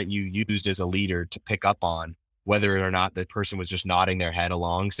signals that you used as a leader to pick up on whether or not the person was just nodding their head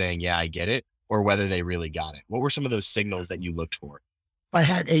along saying, yeah, I get it, or whether they really got it? What were some of those signals that you looked for? I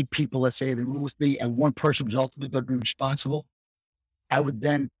had 8 people, let's say, in the room with me, and one person was ultimately going to be responsible. I would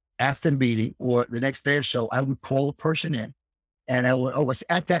then, after the meeting or the next day or so, I would call a person in and I would,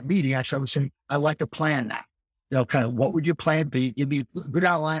 at that meeting, actually, I would say, I like a plan now. Kind of what would your plan be? Give me a good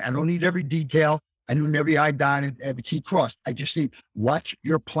outline. I don't need every detail. I need every I dotted and every T crossed. I just need what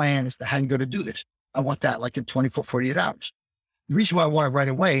your plan is to how you're going to do this. I want that like in 24, 48 hours. The reason why I want it right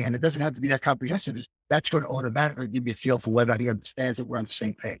away, and it doesn't have to be that comprehensive, is that's going to automatically give me a feel for whether he understands that we're on the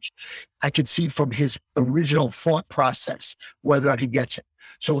same page. I can see from his original thought process whether or not he gets it.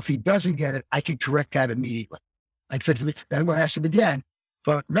 So if he doesn't get it, I can correct that immediately. I fix it. Then I'm going to ask him again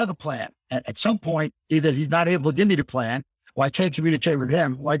for another plan. And at some point, either he's not able to give me the plan, or I can't communicate with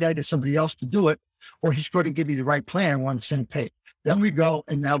him, or I got to get somebody else to do it, or he's going to give me the right plan and we're on the same page. Then we go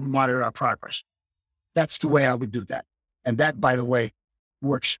and now we monitor our progress. That's the way I would do that. And that, by the way,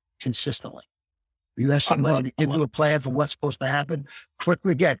 works consistently. You ask somebody to give you a plan for what's supposed to happen,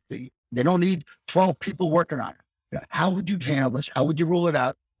 quickly get. They don't need 12 people working on it. How would you handle this? How would you rule it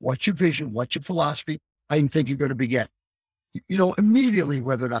out? What's your vision? What's your philosophy? How do you think you're going to begin? Immediately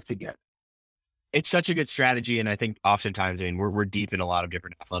whether or not they get it. It's such a good strategy. And I think oftentimes, we're deep in a lot of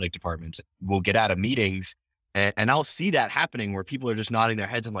different athletic departments. We'll get out of meetings and I'll see that happening where people are just nodding their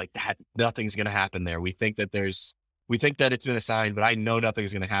heads. I'm like, nothing's going to happen there. We think that it's been assigned, but I know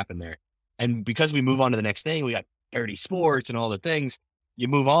nothing's going to happen there. And because we move on to the next thing, we got dirty sports and all the things, you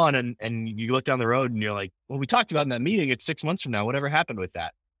move on and you look down the road and you're like, well, we talked about in that meeting, it's 6 months from now, whatever happened with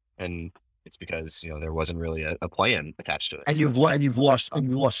that? And it's because, there wasn't really a plan attached to it. And you've lost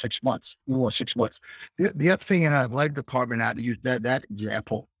 6 months. You lost 6 months. The other thing in our athletic department, now to use that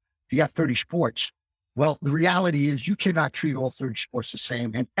example, if you got 30 sports, well, the reality is you cannot treat all 30 sports the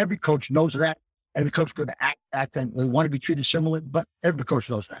same. And every coach knows that. Every coach is going to act and they want to be treated similarly, but every coach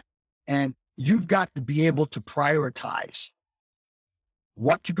knows that. And you've got to be able to prioritize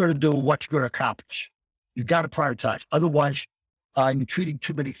what you're going to do and what you're going to accomplish. You've got to prioritize. Otherwise, you're treating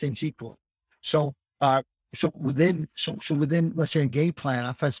too many things equally. So within, let's say, a game plan,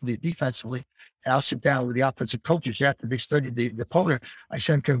 offensively, defensively, and I'll sit down with the offensive coaches after they studied the opponent. I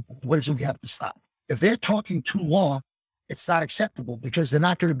said, okay, what is it we have to stop? If they're talking too long, it's not acceptable because they're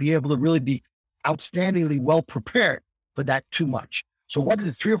not going to be able to really be outstandingly well prepared for that too much. So what are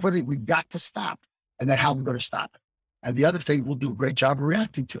the 3 or 4 things we've got to stop? And then how we're going to stop it. And the other thing, we'll do a great job of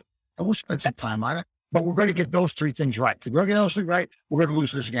reacting to it. And we'll spend some time on it, but we're going to get those 3 things right. If we're going to get those 3 right, we're going to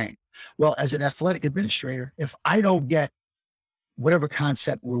lose this game. Well, as an athletic administrator, if I don't get whatever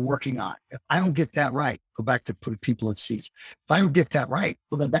concept we're working on, if I don't get that right, go back to putting people in seats. If I don't get that right,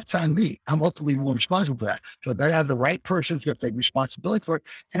 well, then that's on me. I'm ultimately more responsible for that. So I better have the right person who's going to take responsibility for it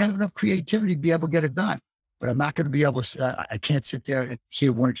and have enough creativity to be able to get it done. But I'm not going to be able to, I can't sit there and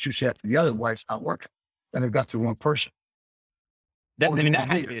hear one excuse after the other why it's not working. Then I've got the wrong person. That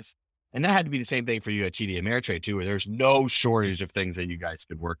had to be the same thing for you at TD Ameritrade too, where there's no shortage of things that you guys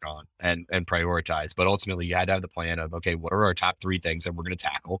could work on and prioritize. But ultimately you had to have the plan of, okay, what are our top 3 things that we're going to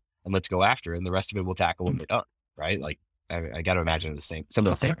tackle and let's go after it. And the rest of it we'll tackle when we're done. Right. Like I got to imagine some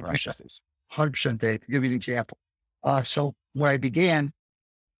of the same processes. 100%, Dave. To give you an example. So when I began,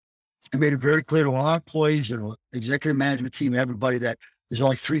 I made it very clear to all our employees and executive management team, everybody, that there's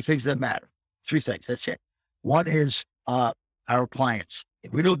only 3 things that matter. 3 things. That's it. One is our clients.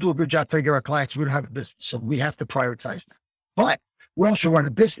 If we don't do a good job taking care of our clients, we don't have a business. So we have to prioritize them. But we also run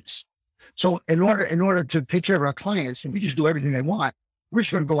a business. So in order to take care of our clients, if we just do everything they want, we're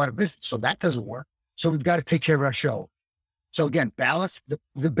just going to go out of business. So that doesn't work. So we've got to take care of our show. So again, balance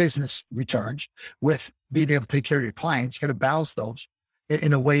the business returns with being able to take care of your clients. You got to balance those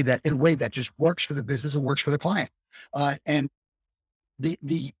in a way that just works for the business and works for the client. And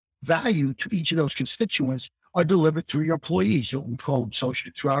the value to each of those constituents are delivered through your employees, what we call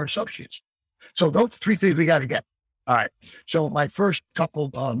through our associates. So those 3 things we got to get. All right. So my first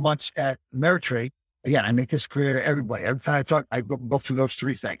couple months at Ameritrade, again, I make this clear to everybody. Every time I talk, I go through those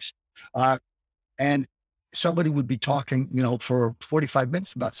three things. And somebody would be talking, for 45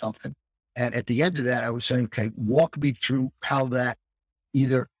 minutes about something. And at the end of that, I was saying, okay, walk me through how that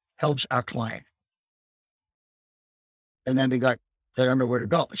either helps our client. And then they don't know where to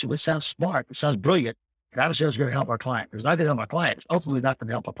go. I said, well, it sounds smart. It sounds brilliant. And obviously it's going to help our client. It's not going to help our client. It's ultimately not going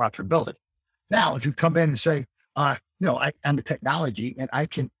to help our profitability. Now, if you come in and say, I'm the technology and I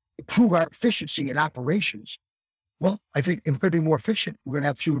can improve our efficiency in operations. Well, I think if we're going to be more efficient, we're going to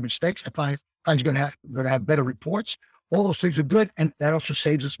have fewer mistakes. Clients are going to have better reports. All those things are good. And that also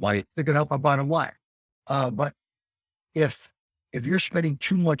saves us money. They're going to help our bottom line. But if you're spending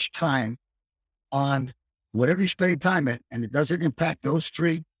too much time on whatever you're spending time at, and it doesn't impact those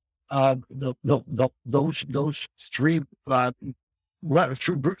three, those three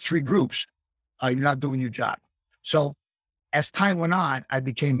groups, you're not doing your job. So as time went on, I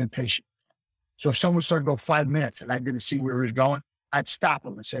became impatient. So if someone started to go 5 minutes and I didn't see where he was going, I'd stop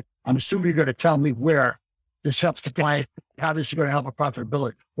him and say, I'm assuming you're going to tell me where this helps the client, how this is going to help our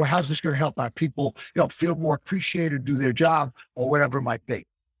profitability, or how's this going to help our people, feel more appreciated, do their job, or whatever it might be.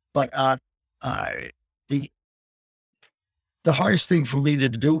 But the hardest thing for a leader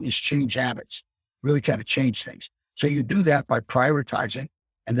to do is change habits, really kind of change things. So you do that by prioritizing.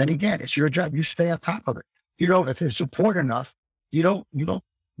 And then again, it's your job. You stay on top of it. If it's important enough, you don't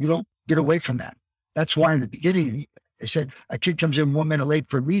get away from that. That's why in the beginning, they said a kid comes in 1 minute late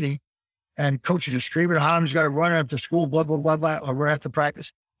for a meeting and coaches are screaming, how he's got to run after school, blah, blah, blah, blah, or run after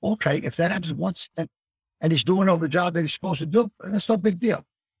practice. Okay. If that happens once and he's doing all the job that he's supposed to do, that's no big deal.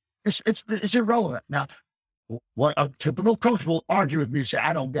 It's irrelevant. Now, what a typical coach will argue with me and say,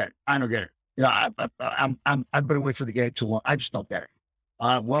 I don't get it. I've been away from the game too long. I just don't get it.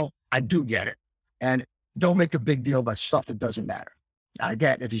 Well, I do get it. And don't make a big deal about stuff that doesn't matter. Now,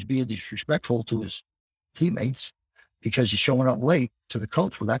 again, if he's being disrespectful to his teammates because he's showing up late to the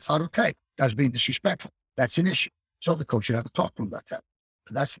coach, well, that's not okay. That's being disrespectful. That's an issue. So the coach should have to talk to him about that.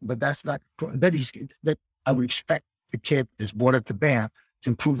 But that's not, that I would expect the kid that's brought up to BAM to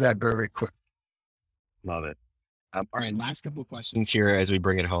improve that very, very quick. Love it. All right, last couple of questions here as we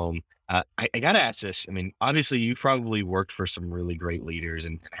bring it home. I got to ask this. I mean, obviously, you probably worked for some really great leaders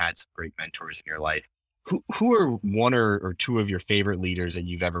and had some great mentors in your life. Who are one or two of your favorite leaders that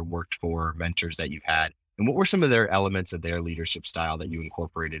you've ever worked for, mentors that you've had? And what were some of their elements of their leadership style that you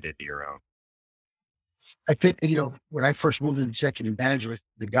incorporated into your own? I think, when I first moved into executive management,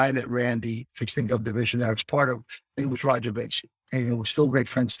 the guy that ran the fixed income division that I was part of, it was Roger Basie. And we're still great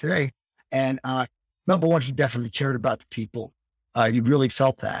friends today. And number one, he definitely cared about the people. He really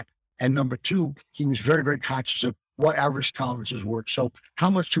felt that. And number two, he was very, very conscious of what our risk tolerances were. So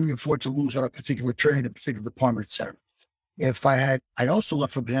how much can we afford to lose on a particular trade, a particular department, et cetera. I also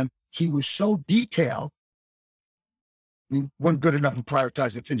learned from him, he was so detailed, we weren't good enough to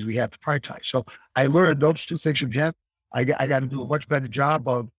prioritize the things we had to prioritize. So I learned those two things from him. I got to do a much better job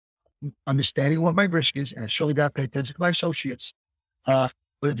of understanding what my risk is, and I certainly got to pay attention to my associates. But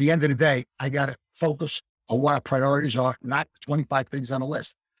at the end of the day, I got to focus on what our priorities are, not 25 things on the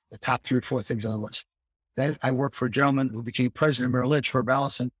list, the top 3 or 4 things on the list. Then I worked for a gentleman who became president of Merrill Lynch, Herb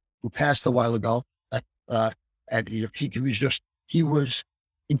Allison, who passed a while ago. And he was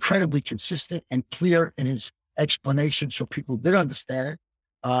incredibly consistent and clear in his explanation, so people did understand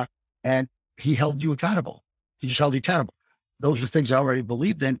it. And he held you accountable. He just held you accountable. Those are things I already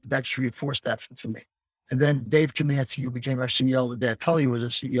believed in. That just reinforced that for me. And then Dave Kamansky, who became our CEO, the day Tully was a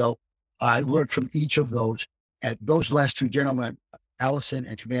CEO. I learned from each of those. And those last 2 gentlemen, Allison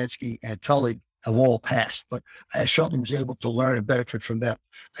and Kamansky and Tully, have all passed. But I certainly was able to learn and benefit from them.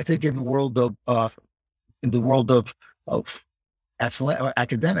 I think in the world of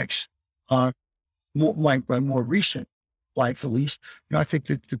academics, my more recent life, at least, I think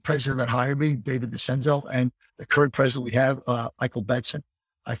that the president that hired me, David DeCenzo, and the current president we have, Michael Benson,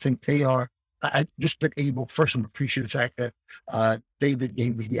 I think they are. I've just been able, first, I'm appreciative of the fact that David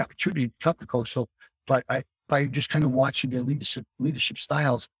gave me the opportunity to cut the coastal, but by just kind of watching their leadership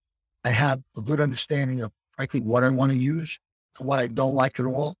styles, I have a good understanding of, frankly, what I want to use and what I don't like at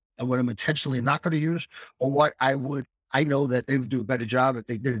all, and what I'm intentionally not going to use, or what I know that they would do a better job if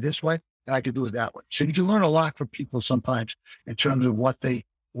they did it this way, and I could do it that way. So you can learn a lot from people sometimes in terms of what they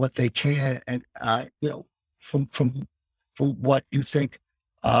can, and from what you think,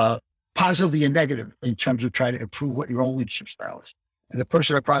 positively and negative, in terms of trying to improve what your own leadership style is. And the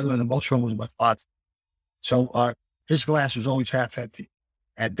person I probably learned the most from was my father. So his glass was always half empty.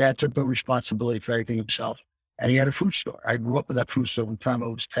 And Dad took no responsibility for everything himself. And he had a food store. I grew up with that food store from the time I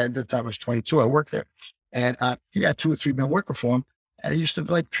was 10 to the time I was 22. I worked there. And he had 2 or 3 men working for him. And he used to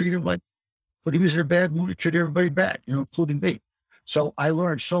like treat him like, but he was in a bad mood, he treated everybody bad, including me. So I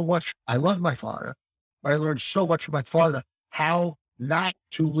learned so much. I love my father, but I learned so much from my father, how not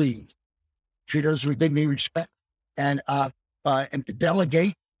to lead. Treat others with dignity and respect. And to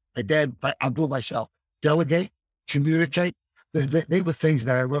delegate. My dad, I'll do it myself. Delegate, communicate. They were things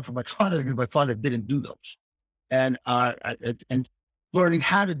that I learned from my father because my father didn't do those. And learning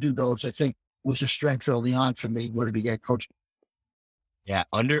how to do those, I think, was a strength early on for me when I began coaching. Yeah,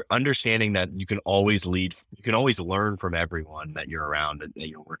 understanding that you can always lead, you can always learn from everyone that you're around and that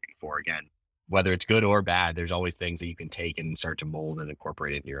you're working for. Again, whether it's good or bad, there's always things that you can take and start to mold and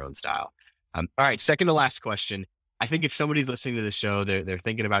incorporate into your own style. All right, second to last question. I think if somebody's listening to the show, they're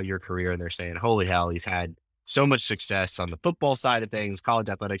thinking about your career and they're saying, holy hell, he's had so much success on the football side of things, college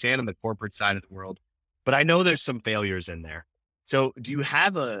athletics, and on the corporate side of the world. But I know there's some failures in there. So do you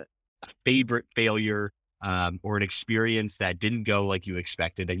have a favorite failure or an experience that didn't go like you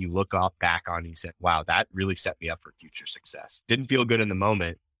expected that you look back on and you said, wow, that really set me up for future success? Didn't feel good in the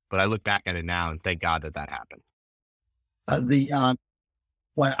moment, but I look back at it now and thank God that happened.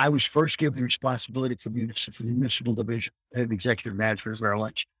 When I was first given the responsibility for the municipal division of executive management of Merrill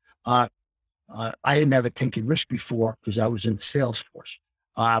Lynch, I had never taken risk before because I was in the sales force.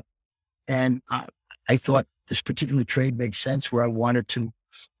 And I thought this particular trade made sense where I wanted to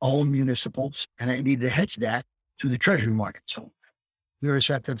own municipals and I needed to hedge that to the treasury market. So we always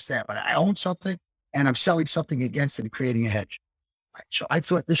have to understand, but I own something and I'm selling something against it and creating a hedge. Right. So I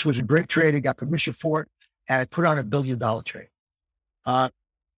thought this was a great trade. I got permission for it and I put on $1 billion trade.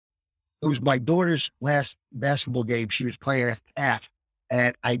 It was my daughter's last basketball game. She was playing at half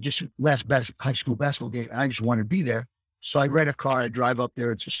and high school basketball game. And I just wanted to be there. So I rent a car, I drive up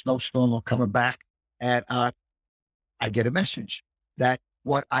there. It's a snowstorm. I'm coming back and I get a message that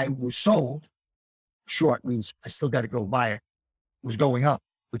what I was sold, short means I still got to go buy it, was going up,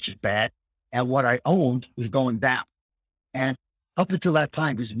 which is bad. And what I owned was going down. And up until that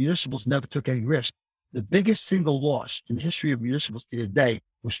time, because the municipals never took any risk, the biggest single loss in the history of municipals to this day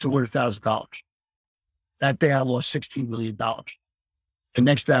was $200,000. That day I lost $16 million. The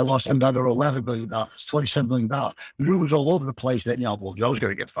next day I lost another $11 million, $27 million. The rumors was all over the place that, well, Joe's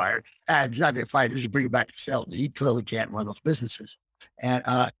going to get fired. He's not going to get fired. He's just bring it back to sell. He clearly can't run those businesses. And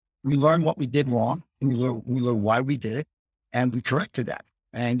we learned what we did wrong. And we learned why we did it. And we corrected that.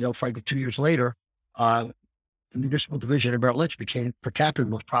 And, frankly, 2 years later, the municipal division of Merrill Lynch became per capita the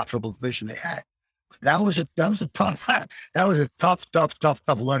most profitable division they had. That was a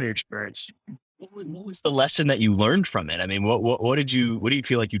tough learning experience. What was the lesson that you learned from it? I mean, what do you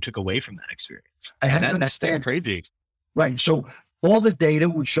feel like you took away from that experience? I had to understand. That's crazy. Right. So all the data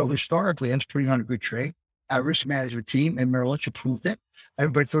would show historically, and it's putting on a good trade. Our risk management team and Merrill Lynch approved it.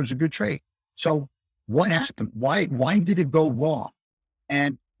 Everybody thought it was a good trade. So what happened? Why did it go wrong?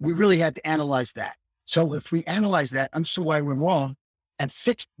 And we really had to analyze that. So if we analyze that, understood why it went wrong and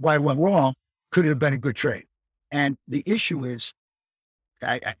fixed why it went wrong, could it have been a good trade? And the issue is,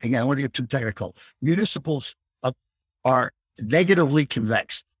 I don't want to get too technical. Municipals are negatively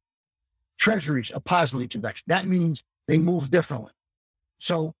convex. Treasuries are positively convex. That means they move differently.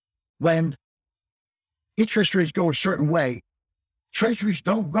 So when interest rates go a certain way, treasuries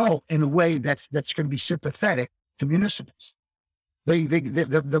don't go in a way that's going to be sympathetic to municipals.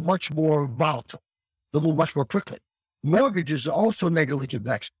 They're much more volatile. They move much more quickly. Mortgages are also negatively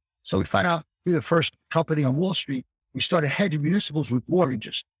convex. So we find out we're the first company on Wall Street. We started hedging municipals with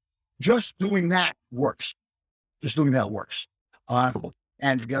mortgages. Just doing that works. And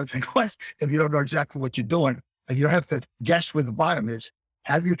the other thing was, if you don't know exactly what you're doing, you don't have to guess where the bottom is.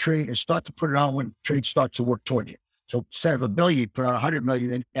 Have your trade and start to put it on when trade starts to work toward you. So instead of $1 billion, put on 100 million,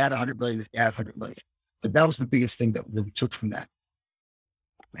 then add 100 million, then add 100 million. But that was the biggest thing that we took from that.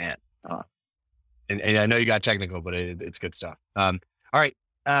 Man. And I know you got technical, but it's good stuff. All right.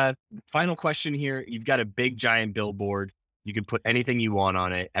 Final question here. You've got a big giant billboard. You can put anything you want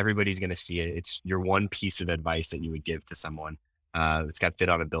on it. Everybody's going to see it. It's your one piece of advice that you would give to someone. It's got fit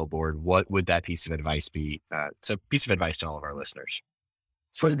on a billboard. What would that piece of advice be? It's a piece of advice to all of our listeners.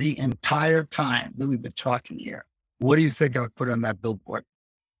 For the entire time that we've been talking here, what do you think I would put on that billboard?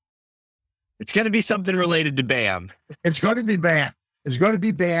 It's going to be something related to BAM. It's going to be BAM.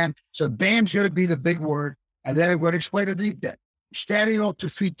 So BAM's going to be the big word. And then I'm going to explain it deep debt. Standing on 2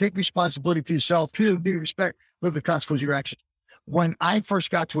 feet, take responsibility for yourself, treat with respect, live the consequences of your actions. When I first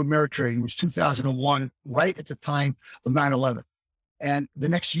got to Ameritrade, it was 2001, right at the time of 9/11. And the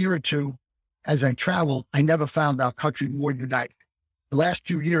next year or two, as I traveled, I never found our country more united. The last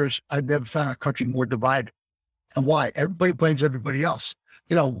 2 years, I've never found our country more divided. And why? Everybody blames everybody else.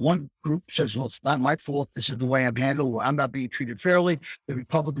 one group says, well, it's not my fault. This is the way I'm handled, or I'm not being treated fairly. The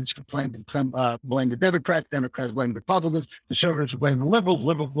Republicans blame the Democrats blame the Republicans, conservatives blame the liberals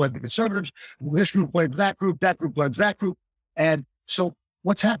blame the conservatives. This group blames that group blames that group. And so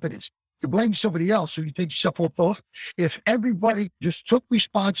what's happened is you blame somebody else, so you take yourself off. If everybody just took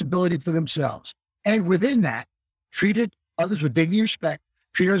responsibility for themselves, and within that, treated others with dignity and respect,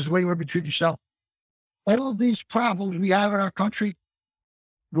 treat others the way you want to treat yourself, all of these problems we have in our country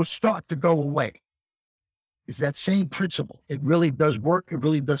will start to go away. It's that same principle. It really does work. It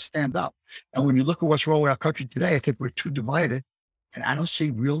really does stand up. And when you look at what's wrong with our country today, I think we're too divided. And I don't see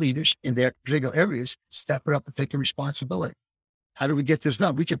real leaders in their particular areas stepping up and taking responsibility. How do we get this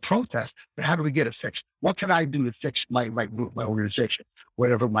done? We can protest, but how do we get it fixed? What can I do to fix my group, my organization,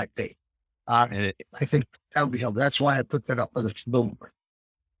 whatever it might be? I think that would be helpful. That's why I put that up on the billboard.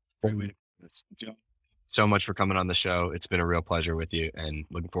 So much for coming on the show. It's been a real pleasure with you, and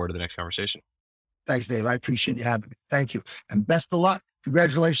looking forward to the next conversation. Thanks, Dave. I appreciate you having me. Thank you. And best of luck.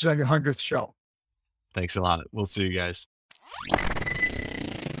 Congratulations on your 100th show. Thanks a lot. We'll see you guys.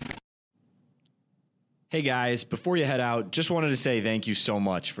 Hey guys, before you head out, just wanted to say thank you so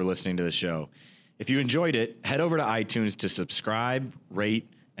much for listening to the show. If you enjoyed it, head over to iTunes to subscribe, rate,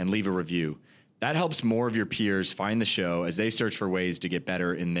 and leave a review. That helps more of your peers find the show as they search for ways to get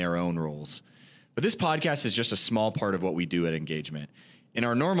better in their own roles. But this podcast is just a small part of what we do at Engagement. In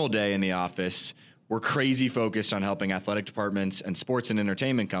our normal day in the office, we're crazy focused on helping athletic departments and sports and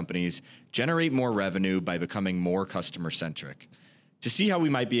entertainment companies generate more revenue by becoming more customer-centric. To see how we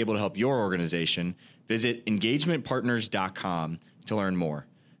might be able to help your organization, visit engagementpartners.com to learn more.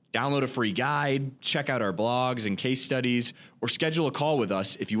 Download a free guide, check out our blogs and case studies, or schedule a call with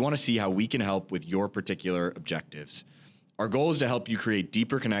us if you want to see how we can help with your particular objectives. Our goal is to help you create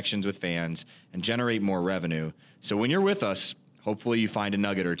deeper connections with fans and generate more revenue. So when you're with us, hopefully you find a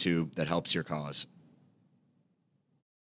nugget or two that helps your cause.